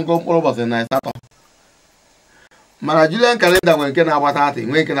nọ ngo mkpụrụ ụbọchị na 8 mana Julian kalenda nwere nke na-agbata 30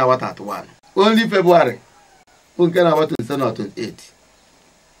 nwee nke na-agbata 31 only February bụ nke na-agbata 27 na 28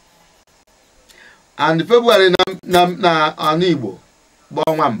 and February na anụ Igbo bụ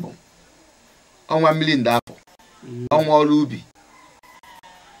ọnwa mbụ ọnwa mmiri ndị afọ ọnwa ọrụ ubi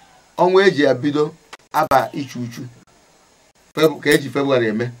ọnwa eji ebido aba ichu uchu ka eji February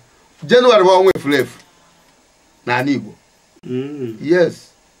eme Jenụwarị bụ ọnwa efulefu n'ala Igbo yes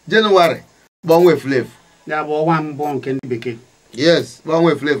Jenụwarị bụ ọnwa efulefu ya bụ ọnwa mbụ nke ndị bekee yes bụ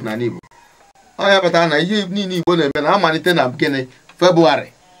ọnwa efulefu n'ala Igbo ọ ya kpatara na ihe niile Igbo na-eme na amalite na gịnị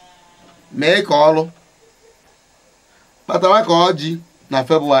February mee ka ọrụ kpatawa ka ọjị na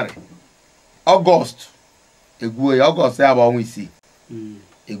February Ọgọst egwuwe ya Ọgọst ya bụ ọnwa 6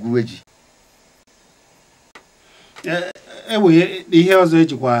 egwuwe ji enwere ihe ọzọ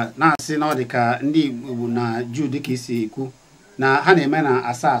ejikwa na-asị na ọ dị ka ndị Igbo na Juu dịka isi ekwu na ha na-eme na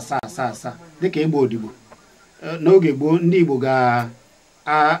asaa dịka ịgba odibo. N'oge gboo ndị Igbo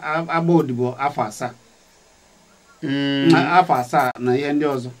ga-agba odibo afọ asaa na ihe ndị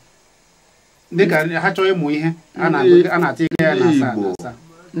ọzọ dịka ha chọọ ịmụ ihe a na-ata ike ya na asaa.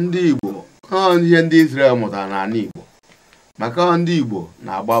 Ndị Igbo ihe ndị Izrel mụtara n'ala Igbo maka ndị Igbo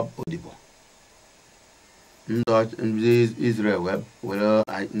na-agba odibo. Ndị Izrel were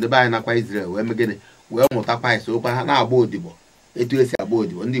ndị be anyị nakwa Izrel wee megide wee mụtakwa isokwa ha na-agba odibo etu esi agba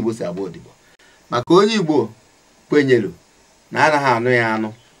odibo ndị Igbo si agba odibo maka onye Igbo kwenyelu na anaghị anụ ya anụ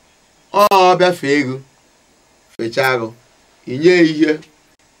ọ bịa fee ego fechaa agụ inye ihe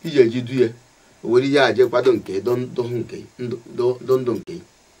iji ejidu ya o were ihe aje kwado nke ndụ nke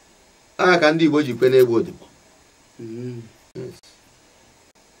aha ka ndị Igbo ji kwe na-egbu odibo.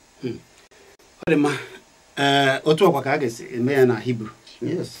 Ọ dị mma. Otu ọkwa ka a ga-esi eme ya na Hibru.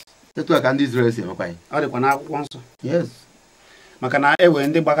 Etu a ka ndị Izrel si emekwa ya. Ọ dịkwa n'akwụkwọ nsọ. Maka na ewe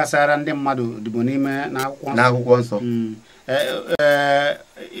ndị gbakasara ndị mmadụ odibo n'ime n'akwụkwọ nsọ.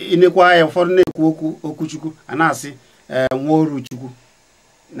 Inekwa ya ụfọdụ na-ekwu okwuchukwu a na-asị nwa oru Chukwu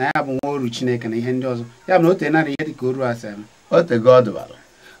na ya bụ nwa oru Chineke na ihe ndị ọzọ ya bụ na o tenara ihe dịka oru asị eme. O tego ọ dụbara.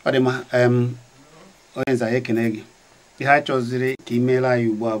 Ọ dị mma. Onye nza ekene gị ihe a chọziri ka imeela anyị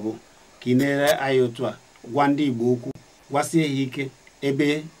ugbu a bụ ka ị na-ere anyị otu a gwa ndị Igbo okwu gwasie ha ike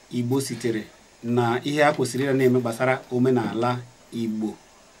ebe Igbo sitere na ihe a kwesịrị ịra na-eme gbasara omenala Igbo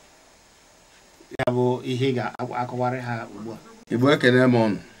ya bụ ihe ị ga-akọwarị ha ugbu a. Igbo ekene m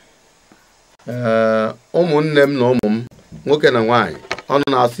ọnụ. Ụmụnne m na ụmụ m nwoke na nwaanyị ọnụ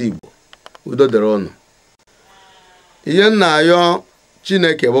na-asụ Igbo udo dịrị ụnụ. Ihe m na-ayọ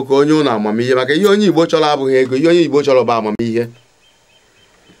Chineke bụ ka onye ụnụ amamihe maka ihe onye Igbo chọrọ abụghị ego ihe onye Igbo chọrọ bụ amamihe.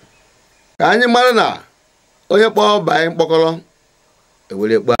 Ka anyị mara na onye kpọọ banye mkpọkọrọ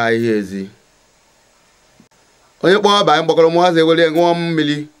ewere kpọọ ahịhịa ezi. Onye kpọọ banye mkpọkọrọ mụazị ewere ṅụọ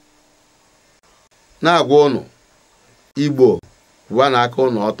mmiri. Na-agwa ụnụ Igbo bụwa n'aka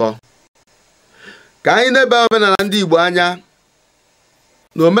ụnụ ọtọ. Ka anyị na-ebe omenala ndị Igbo anya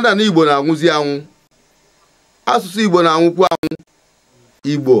na omenala Igbo na-anwụzi anwụ. Asụsụ Igbo na-anwụkwu anwụ.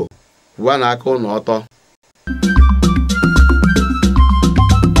 Igbo bụwa n'aka ụnụ ọtọ.